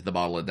drained the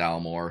bottle of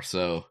Dalmore,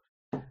 so.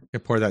 You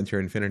pour that into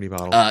your infinity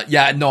bottle.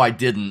 No, I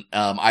didn't.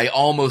 I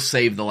almost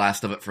saved the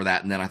last of it for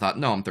that, and then I thought,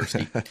 no, I'm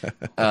thirsty.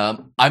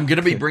 I'm going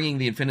to be bringing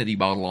the infinity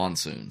bottle on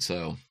soon,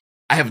 so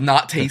I have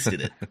not tasted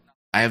it.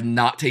 I have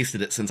not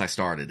tasted it since I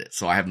started it,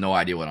 so I have no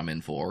idea what I'm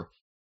in for.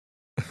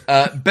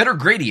 Better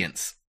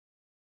gradients.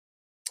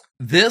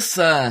 This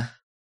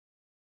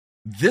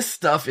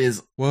stuff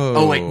is... Whoa.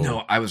 Oh, wait, no,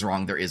 I was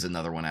wrong. There is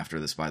another one after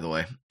this, by the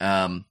way.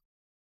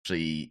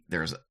 Actually,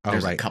 there's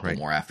a couple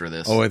more after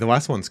this. Oh, the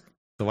last one's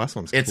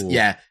cool.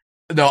 Yeah.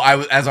 No,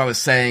 as I was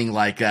saying,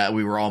 like,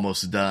 we were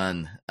almost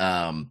done.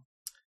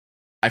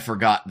 I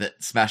forgot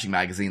that Smashing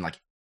Magazine, like,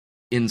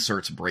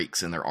 inserts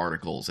breaks in their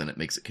articles, and it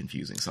makes it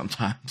confusing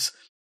sometimes.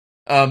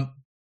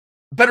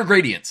 Better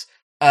gradients.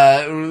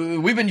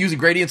 We've been using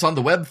gradients on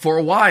the web for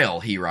a while,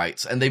 he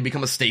writes, and they've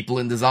become a staple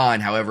in design.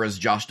 However, as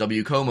Josh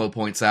W. Como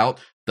points out,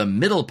 the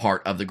middle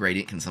part of the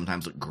gradient can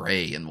sometimes look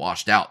gray and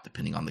washed out,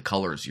 depending on the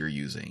colors you're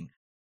using.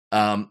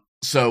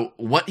 So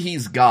what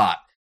he's got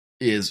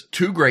is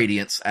two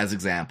gradients as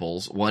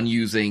examples, one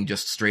using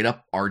just straight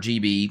up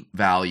RGB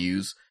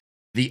values,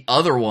 the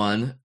other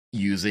one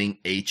using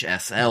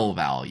HSL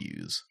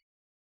values.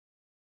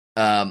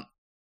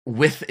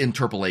 With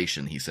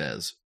interpolation, he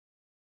says.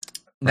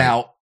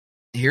 Now,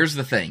 here's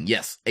the thing.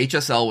 Yes,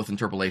 HSL with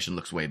interpolation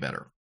looks way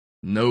better.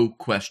 No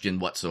question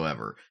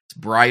whatsoever. It's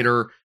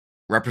brighter,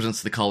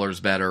 represents the colors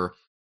better.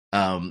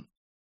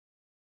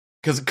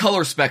 Because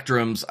color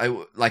spectrums,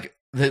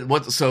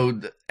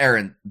 So,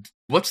 Aaron,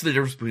 what's the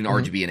difference between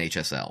RGB and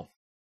HSL?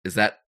 Is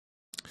that...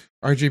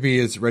 RGB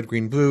is red,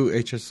 green, blue.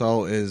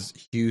 HSL is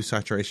hue,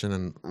 saturation,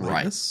 and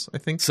lightness, I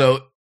think.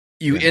 So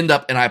you end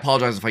up, and I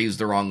apologize if I use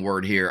the wrong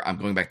word here. I'm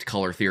going back to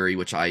color theory,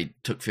 which I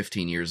took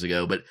 15 years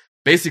ago. But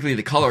basically,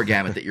 the color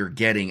gamut that you're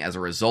getting as a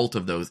result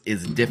of those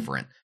is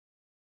different.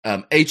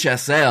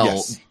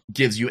 HSL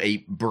gives you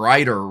a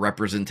brighter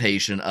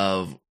representation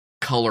of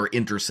color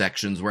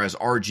intersections, whereas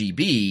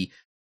RGB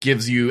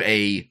gives you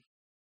a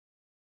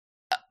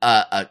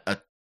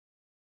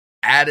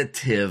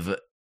additive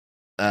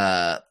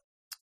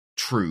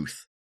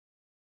truth.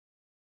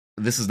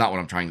 This is not what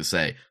I'm trying to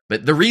say,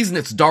 but the reason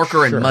it's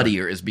darker and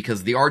muddier is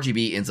because the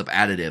RGB ends up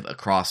additive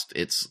across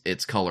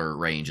its color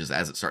ranges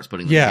as it starts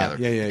putting them together.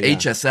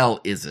 HSL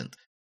isn't.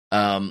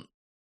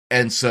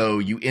 And so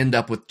you end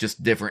up with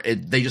just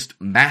different, they just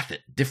math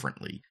it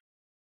differently.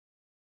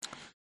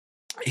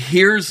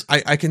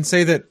 I can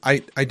say that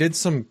I did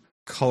some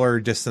color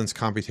distance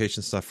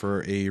computation stuff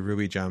for a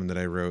Ruby gem that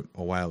I wrote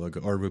a while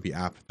ago, or Ruby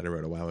app that I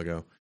wrote a while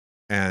ago.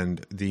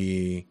 And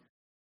the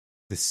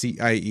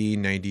CIE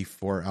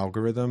 94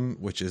 algorithm,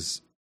 which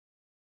is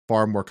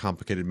far more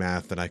complicated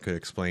math than I could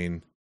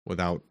explain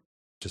without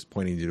just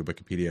pointing you to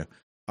Wikipedia,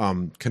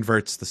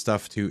 converts the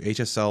stuff to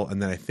HSL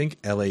and then I think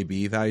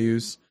LAB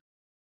values.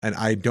 And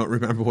I don't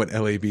remember what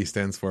LAB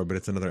stands for, but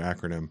it's another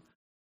acronym.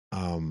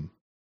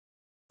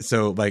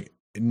 So like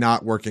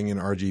not working in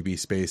RGB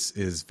space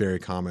is very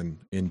common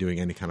in doing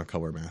any kind of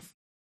color math.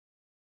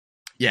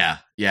 Yeah,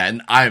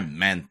 and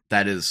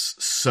that is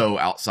so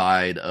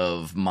outside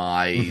of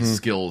my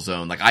skill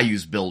zone. Like, I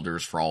use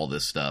builders for all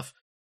this stuff.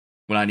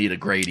 When I need a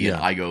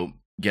gradient, I go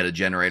get a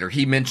generator.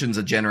 He mentions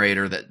a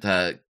generator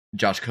that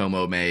Josh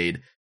Como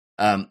made.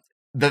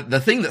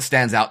 The thing that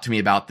stands out to me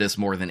about this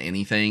more than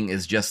anything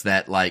is just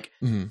that, like,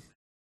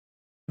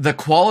 the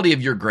quality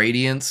of your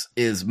gradients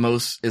is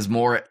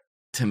more,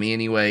 to me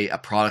anyway, a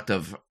product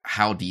of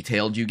how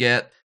detailed you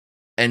get.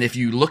 And if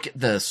you look at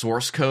the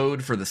source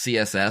code for the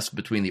CSS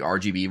between the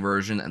RGB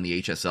version and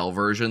the HSL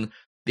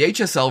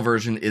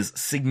version is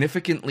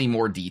significantly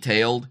more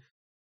detailed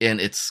in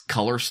its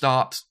color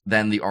stops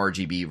than the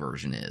RGB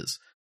version is.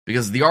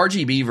 Because the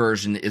RGB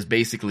version is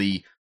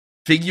basically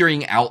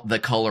figuring out the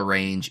color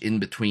range in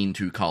between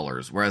two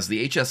colors, whereas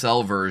the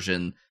HSL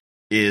version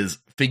is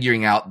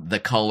figuring out the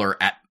color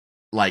at,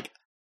 like,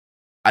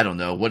 I don't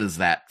know, what is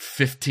that,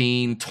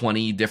 15,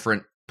 20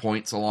 different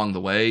points along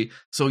the way.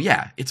 So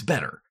yeah, it's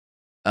better.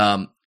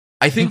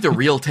 I think the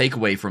real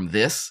takeaway from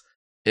this,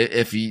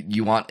 if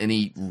you want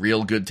any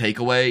real good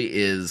takeaway,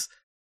 is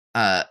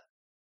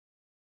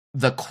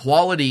the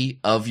quality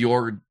of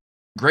your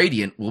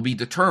gradient will be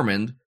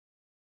determined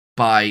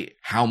by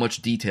how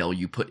much detail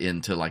you put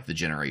into, like, the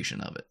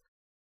generation of it.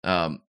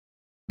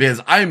 Because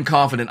I am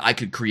confident I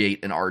could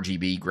create an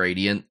RGB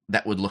gradient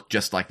that would look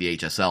just like the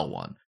HSL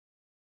one.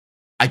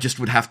 I just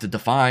would have to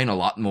define a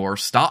lot more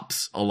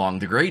stops along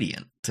the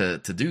gradient to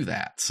do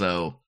that.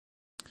 So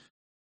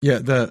yeah,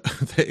 the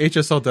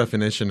HSL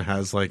definition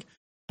has, like,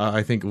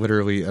 I think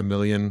literally 1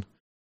 million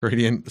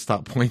gradient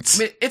stop points.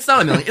 I mean, it's not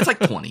 1 million, it's like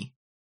 20.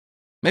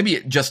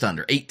 Maybe just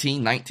under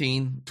 18,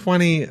 19.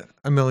 20,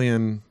 1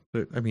 million.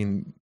 I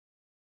mean,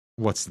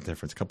 what's the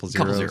difference? Couple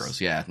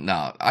zeros, yeah.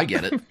 No, I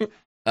get it.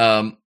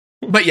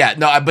 But yeah,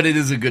 no, but it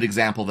is a good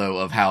example, though,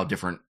 of how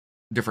different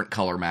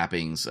color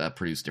mappings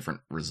produce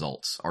different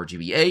results.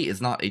 RGBA is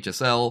not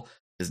HSL,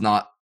 is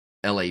not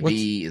LAB,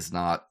 is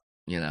not,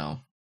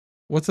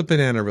 What's a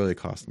banana really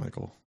cost,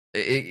 Michael?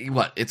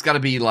 It's got to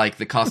be like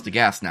the cost of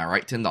gas now,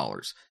 right?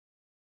 $10.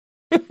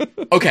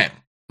 Okay,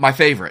 my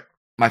favorite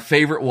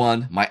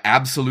one, my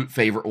absolute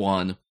favorite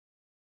one,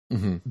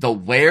 the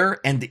where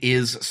and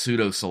is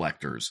pseudo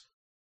selectors.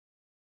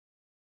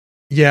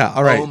 Yeah,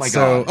 all right. Oh my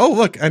god.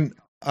 Look, and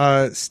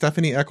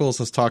Stephanie Eccles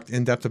has talked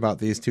in depth about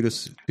these two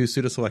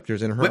pseudo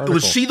selectors in her article.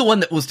 Was she the one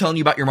that was telling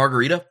you about your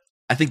margarita?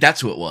 I think that's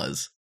who it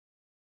was.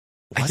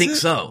 I think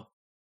so.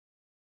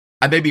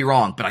 I may be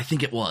wrong, but I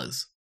think it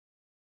was.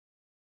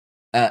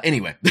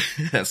 Anyway,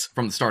 that's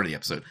from the start of the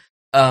episode.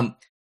 I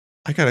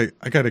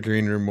gotta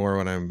green room more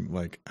when I'm,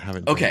 like,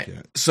 haven't okay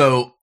yet.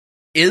 So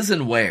is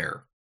and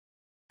where,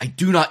 I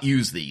do not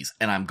use these,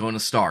 and I'm going to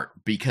start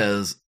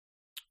because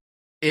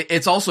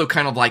it's also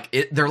kind of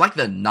like they're like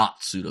the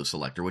not pseudo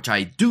selector, which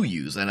I do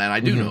use and I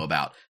do know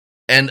about.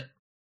 And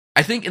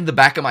I think in the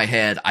back of my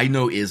head, I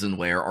know is and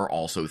where are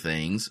also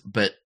things,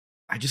 but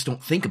I just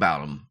don't think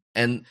about them.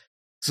 And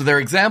so their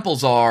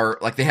examples are,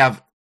 like, they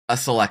have a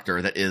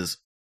selector that is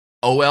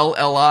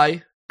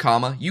OLLI,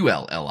 comma,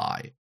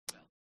 ULLI.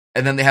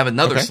 And then they have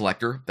another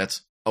selector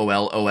that's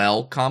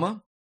OLOL,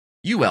 comma,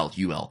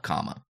 ULUL,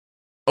 comma,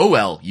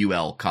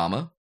 OLUL,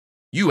 comma,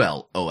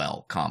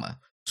 ULOL, comma.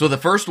 So the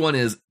first one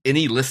is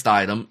any list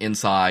item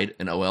inside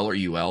an OL or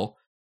UL.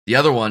 The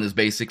other one is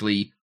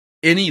basically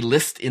any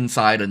list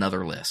inside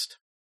another list.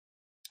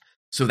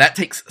 So that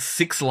takes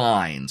 6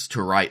 lines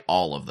to write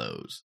all of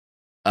those.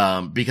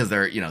 Because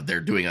they're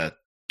doing a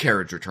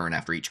carriage return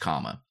after each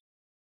comma.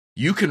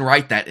 You can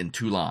write that in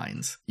 2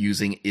 lines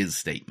using is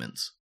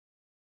statements.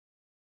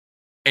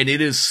 And it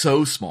is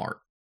so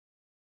smart.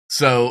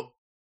 So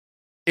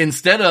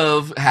instead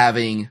of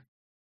having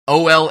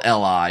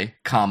OLLI,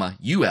 comma,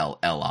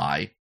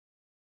 ULLI.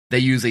 They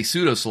use a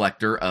pseudo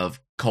selector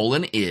of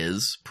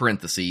 :is,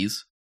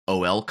 parentheses,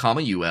 OL,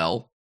 comma,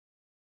 UL,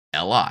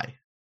 LI.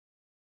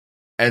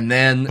 And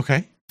then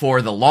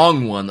for the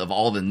long one of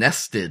all the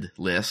nested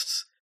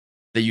lists,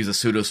 they use a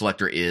pseudo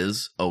selector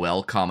is,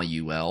 OL, comma,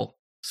 UL,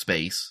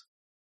 space,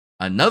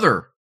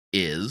 another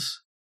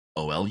is,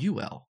 OL,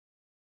 UL.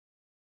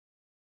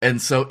 And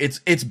so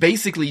it's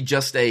basically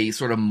just a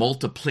sort of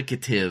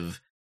multiplicative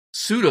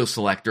pseudo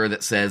selector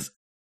that says,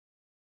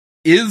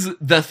 is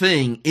the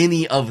thing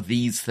any of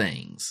these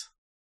things?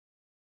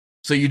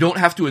 So you don't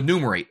have to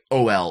enumerate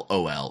OL,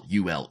 OL,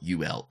 UL,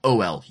 UL,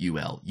 OL,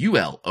 UL,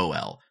 UL,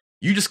 OL.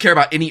 You just care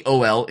about any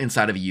OL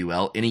inside of a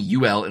UL, any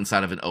UL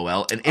inside of an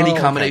OL, and any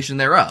combination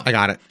thereof. I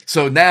got it.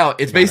 So now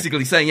it's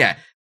basically saying, yeah,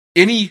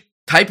 any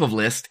type of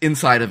list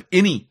inside of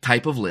any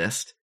type of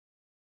list.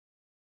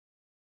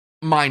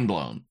 Mind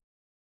blown.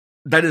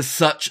 That is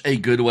such a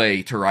good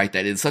way to write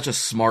that. It's such a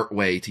smart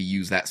way to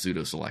use that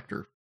pseudo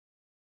selector.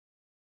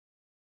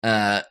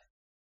 And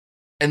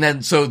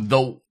then so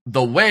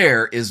the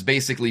where is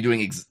basically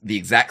doing the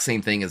exact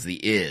same thing as the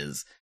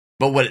is,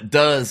 but what it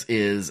does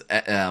is,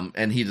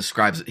 and he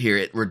describes it here,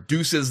 it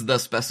reduces the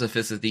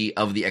specificity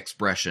of the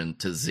expression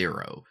to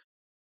 0.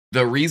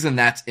 The reason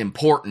that's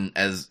important,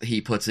 as he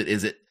puts it,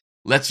 is it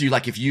lets you,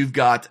 like, if you've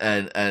got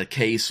a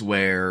case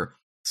where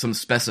some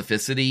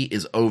specificity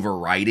is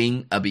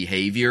overriding a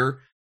behavior,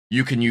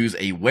 you can use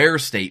a where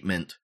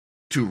statement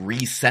to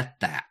reset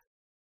that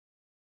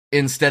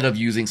instead of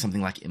using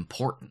something like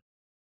important.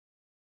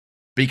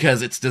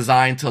 Because it's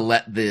designed to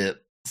let the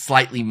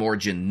slightly more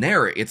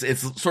generic,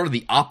 it's sort of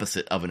the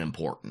opposite of an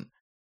important.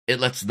 It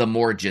lets the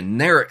more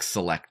generic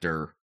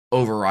selector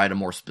override a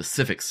more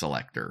specific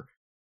selector.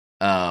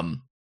 That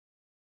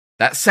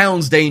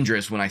sounds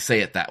dangerous when I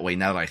say it that way,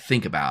 now that I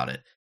think about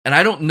it. And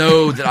I don't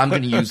know that I'm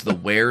going to use the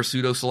where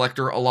pseudo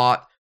selector a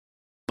lot,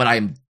 but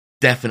I'm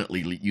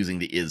definitely using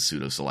the is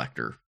pseudo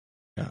selector.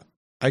 Yeah.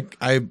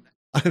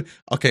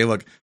 Okay,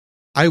 look,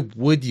 I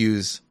would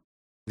use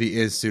the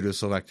is pseudo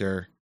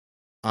selector.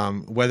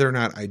 Whether or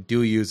not I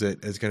do use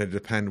it is going to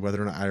depend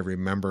whether or not I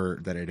remember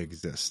that it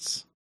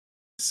exists.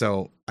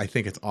 So I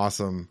think it's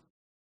awesome,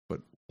 but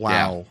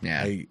wow.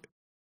 Yeah.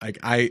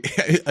 I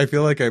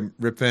feel like I'm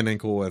Rip Van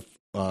Winkle with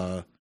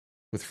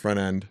front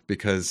end,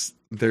 because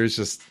there's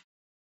just,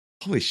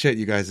 holy shit,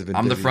 you guys have been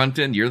I'm busy. the front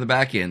end, you're the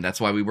back end.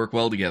 That's why we work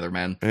well together,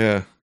 man.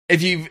 Yeah.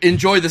 If you've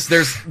enjoyed this,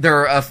 there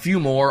are a few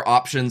more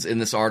options in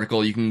this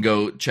article you can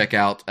go check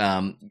out.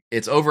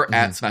 It's over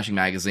at Smashing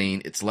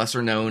Magazine. It's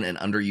lesser known and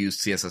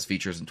underused CSS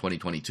features in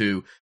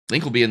 2022.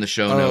 Link will be in the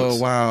show notes.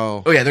 Oh,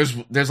 wow. Oh yeah,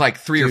 there's like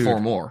 3 or 4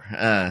 more.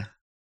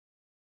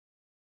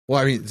 Well,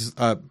 I mean,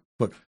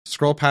 look,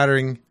 scroll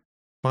patterning,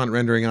 font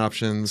rendering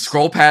options.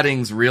 Scroll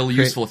padding's real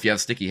useful if you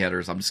have sticky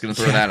headers. I'm just going to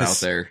throw that out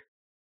there.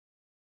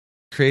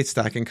 Create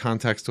stacking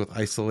context with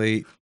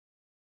isolate.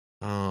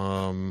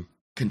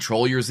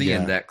 Control your Z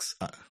index.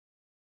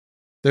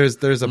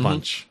 There's a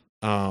bunch.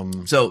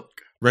 So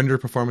render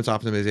performance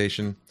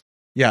optimization.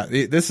 Yeah,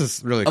 this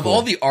is really cool. Of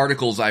all the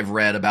articles I've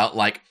read about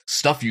like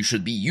stuff you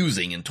should be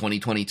using in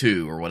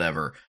 2022 or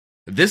whatever,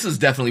 this is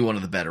definitely one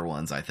of the better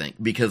ones, I think,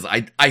 because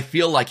I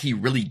feel like he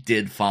really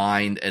did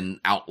find and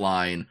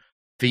outline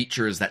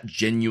features that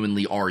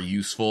genuinely are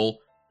useful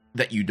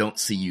that you don't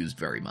see used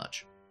very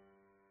much.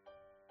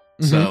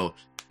 So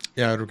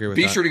yeah, I would agree with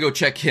that. Be sure to go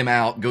check him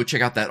out. Go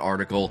check out that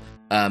article.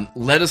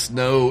 Let us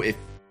know if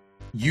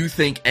you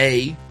think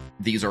A,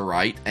 these are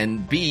right,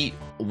 and B,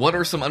 what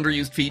are some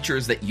underused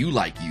features that you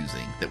like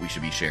using that we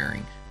should be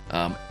sharing?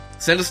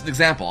 Send us an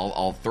example.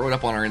 I'll throw it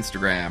up on our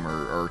Instagram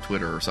or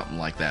Twitter or something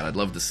like that. I'd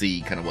love to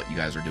see kind of what you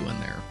guys are doing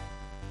there.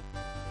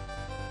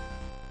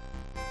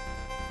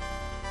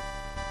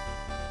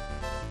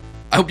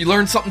 I hope you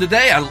learned something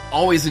today. I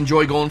always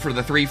enjoy going for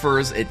the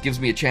 3-fers. It gives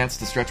me a chance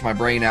to stretch my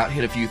brain out,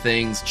 hit a few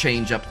things,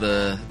 change up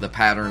the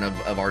pattern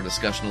of our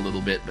discussion a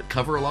little bit, but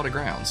cover a lot of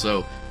ground.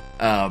 So,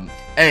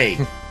 A,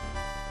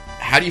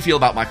 how do you feel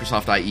about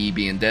Microsoft IE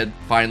being dead,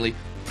 finally?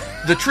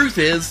 The truth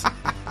is,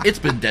 it's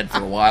been dead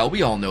for a while.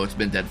 We all know it's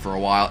been dead for a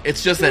while.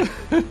 It's just that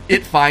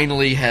it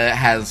finally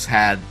has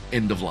had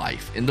end of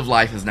life. End of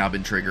life has now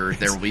been triggered.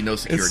 There will be no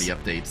security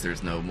updates.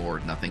 There's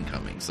nothing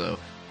coming. So,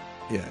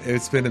 yeah,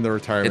 it's been in the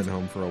retirement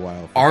home for a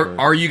while.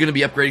 Are you going to be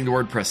upgrading to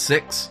WordPress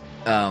 6?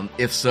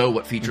 If so,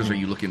 what features are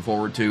you looking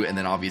forward to? And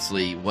then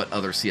obviously, what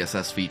other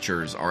CSS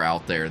features are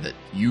out there that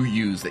you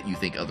use that you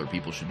think other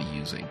people should be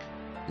using?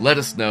 Let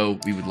us know.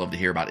 We would love to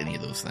hear about any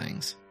of those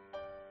things.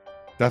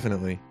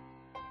 Definitely.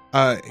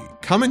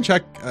 Come and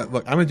check.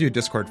 Look, I'm going to do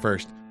Discord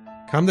first.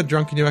 Come to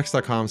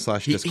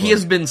drunkenux.com/Discord. He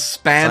has been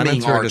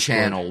spamming our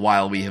channel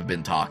while we have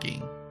been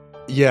talking.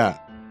 Yeah.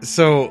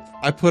 So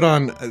I put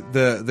on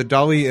the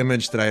Dolly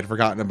image that I had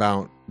forgotten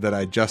about that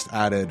I just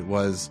added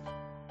was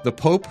the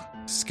Pope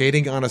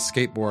skating on a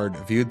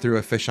skateboard viewed through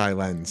a fisheye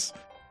lens.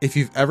 If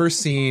you've ever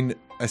seen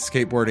a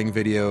skateboarding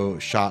video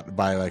shot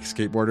by like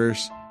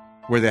skateboarders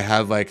where they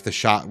have like the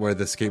shot where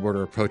the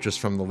skateboarder approaches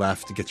from the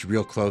left, gets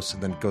real close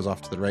and then goes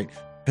off to the right,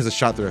 has a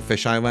shot through a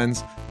fisheye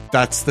lens.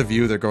 That's the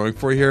view they're going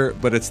for here,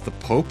 but it's the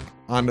Pope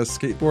on a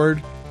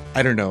skateboard.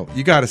 I don't know.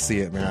 You got to see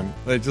it, man.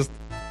 Like, just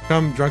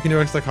come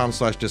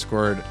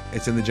drunkenux.com/Discord.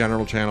 It's in the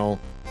general channel.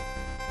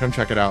 Come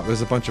check it out.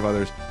 There's a bunch of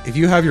others. If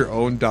you have your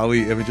own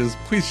DALL-E images,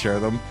 please share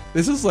them.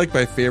 This is like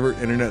my favorite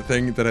internet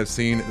thing that I've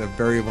seen in a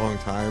very long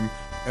time,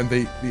 and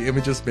the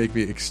images make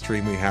me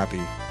extremely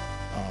happy.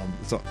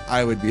 So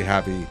I would be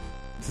happy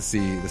to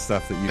see the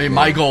stuff that you. I mean,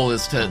 my goal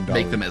is to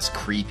make them as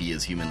creepy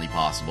as humanly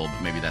possible,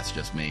 but maybe that's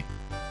just me.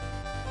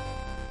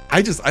 I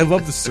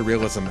love the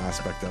surrealism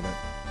aspect of it.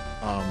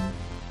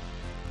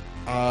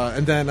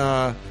 And then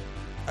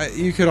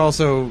you could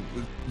also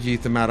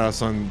yeet them at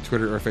us on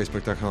Twitter or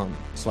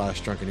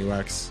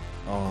Facebook.com/drunkenux.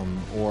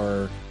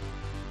 Or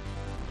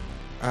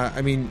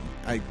I mean,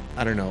 I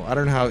don't know. I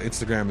don't know how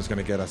Instagram is going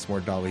to get us more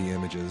DALL-E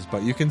images,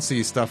 but you can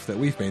see stuff that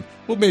we've made.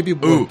 Well, maybe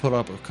we'll put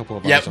up a couple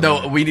of. Yeah,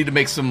 no, we need to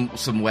make some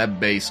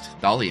web-based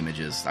DALL-E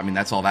images. I mean,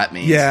 that's all that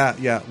means.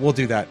 Yeah, we'll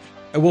do that.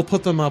 And we'll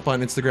put them up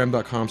on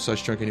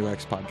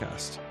Instagram.com/drunkenux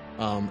podcast.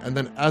 And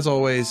then, as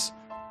always,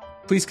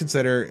 please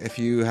consider, if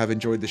you have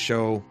enjoyed the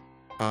show,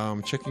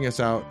 checking us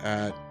out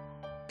at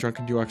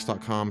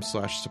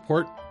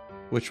drunkendux.com/support,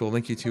 which will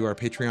link you to our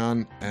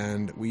Patreon,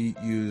 and we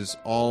use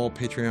all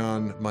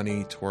Patreon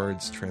money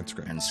towards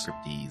transcripts. And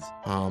scripties.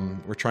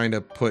 We're trying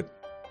to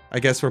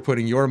we're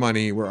putting your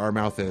money where our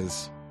mouth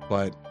is,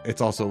 but it's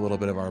also a little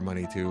bit of our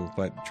money too.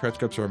 But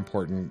transcripts are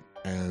important,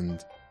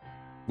 and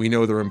we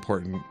know they're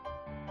important,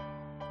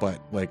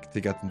 but like,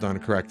 to get them done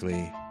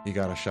correctly, you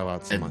gotta shell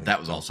out some money. That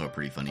was also a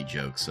pretty funny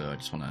joke, so I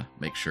just want to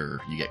make sure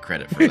you get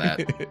credit for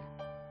that.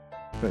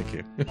 Thank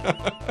you.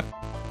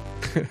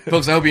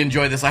 Folks, I hope you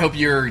enjoyed this. I hope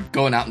you're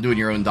going out and doing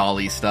your own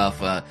DALL-E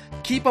stuff.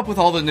 Keep up with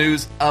all the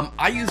news.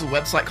 I use a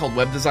website called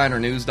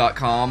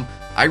webdesignernews.com.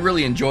 I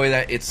really enjoy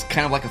that. It's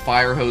kind of like a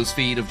fire hose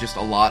feed of just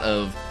a lot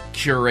of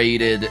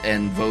curated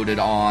and voted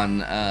on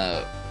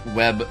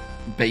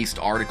web-based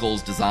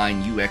articles,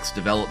 design, UX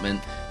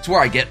development. It's where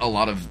I get a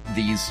lot of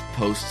these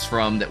posts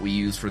from that we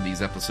use for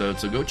these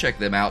episodes, so go check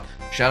them out.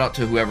 Shout out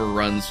to whoever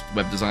runs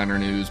Web Designer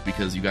News,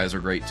 because you guys are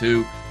great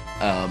too.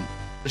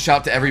 Shout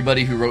out to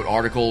everybody who wrote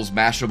articles,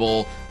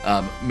 Mashable,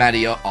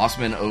 Maddie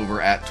Osman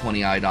over at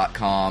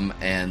 20i.com,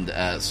 and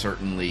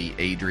certainly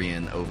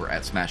Adrian over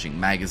at Smashing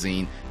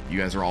Magazine. You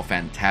guys are all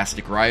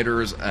fantastic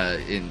writers,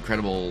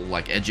 incredible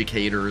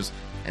educators,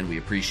 and we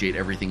appreciate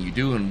everything you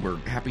do, and we're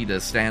happy to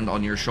stand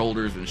on your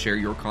shoulders and share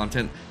your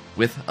content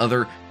with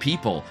other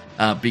people,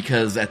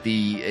 because at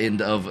the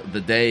end of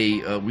the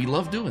day, we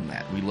love doing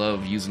that. We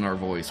love using our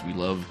voice. We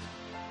love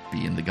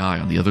being the guy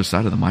on the other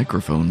side of the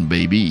microphone,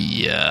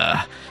 baby.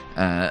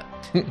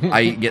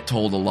 I get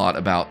told a lot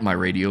about my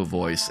radio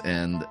voice,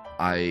 and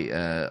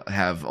I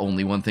have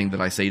only one thing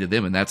that I say to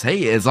them, and that's,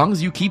 hey, as long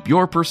as you keep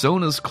your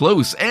personas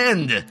close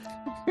and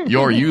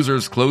your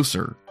users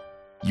closer,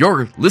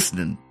 you're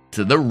listening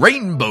to the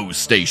Rainbow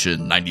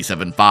Station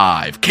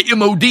 97.5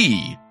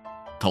 KMOD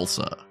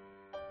Tulsa.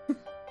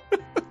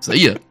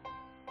 See ya.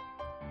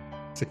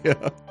 See ya.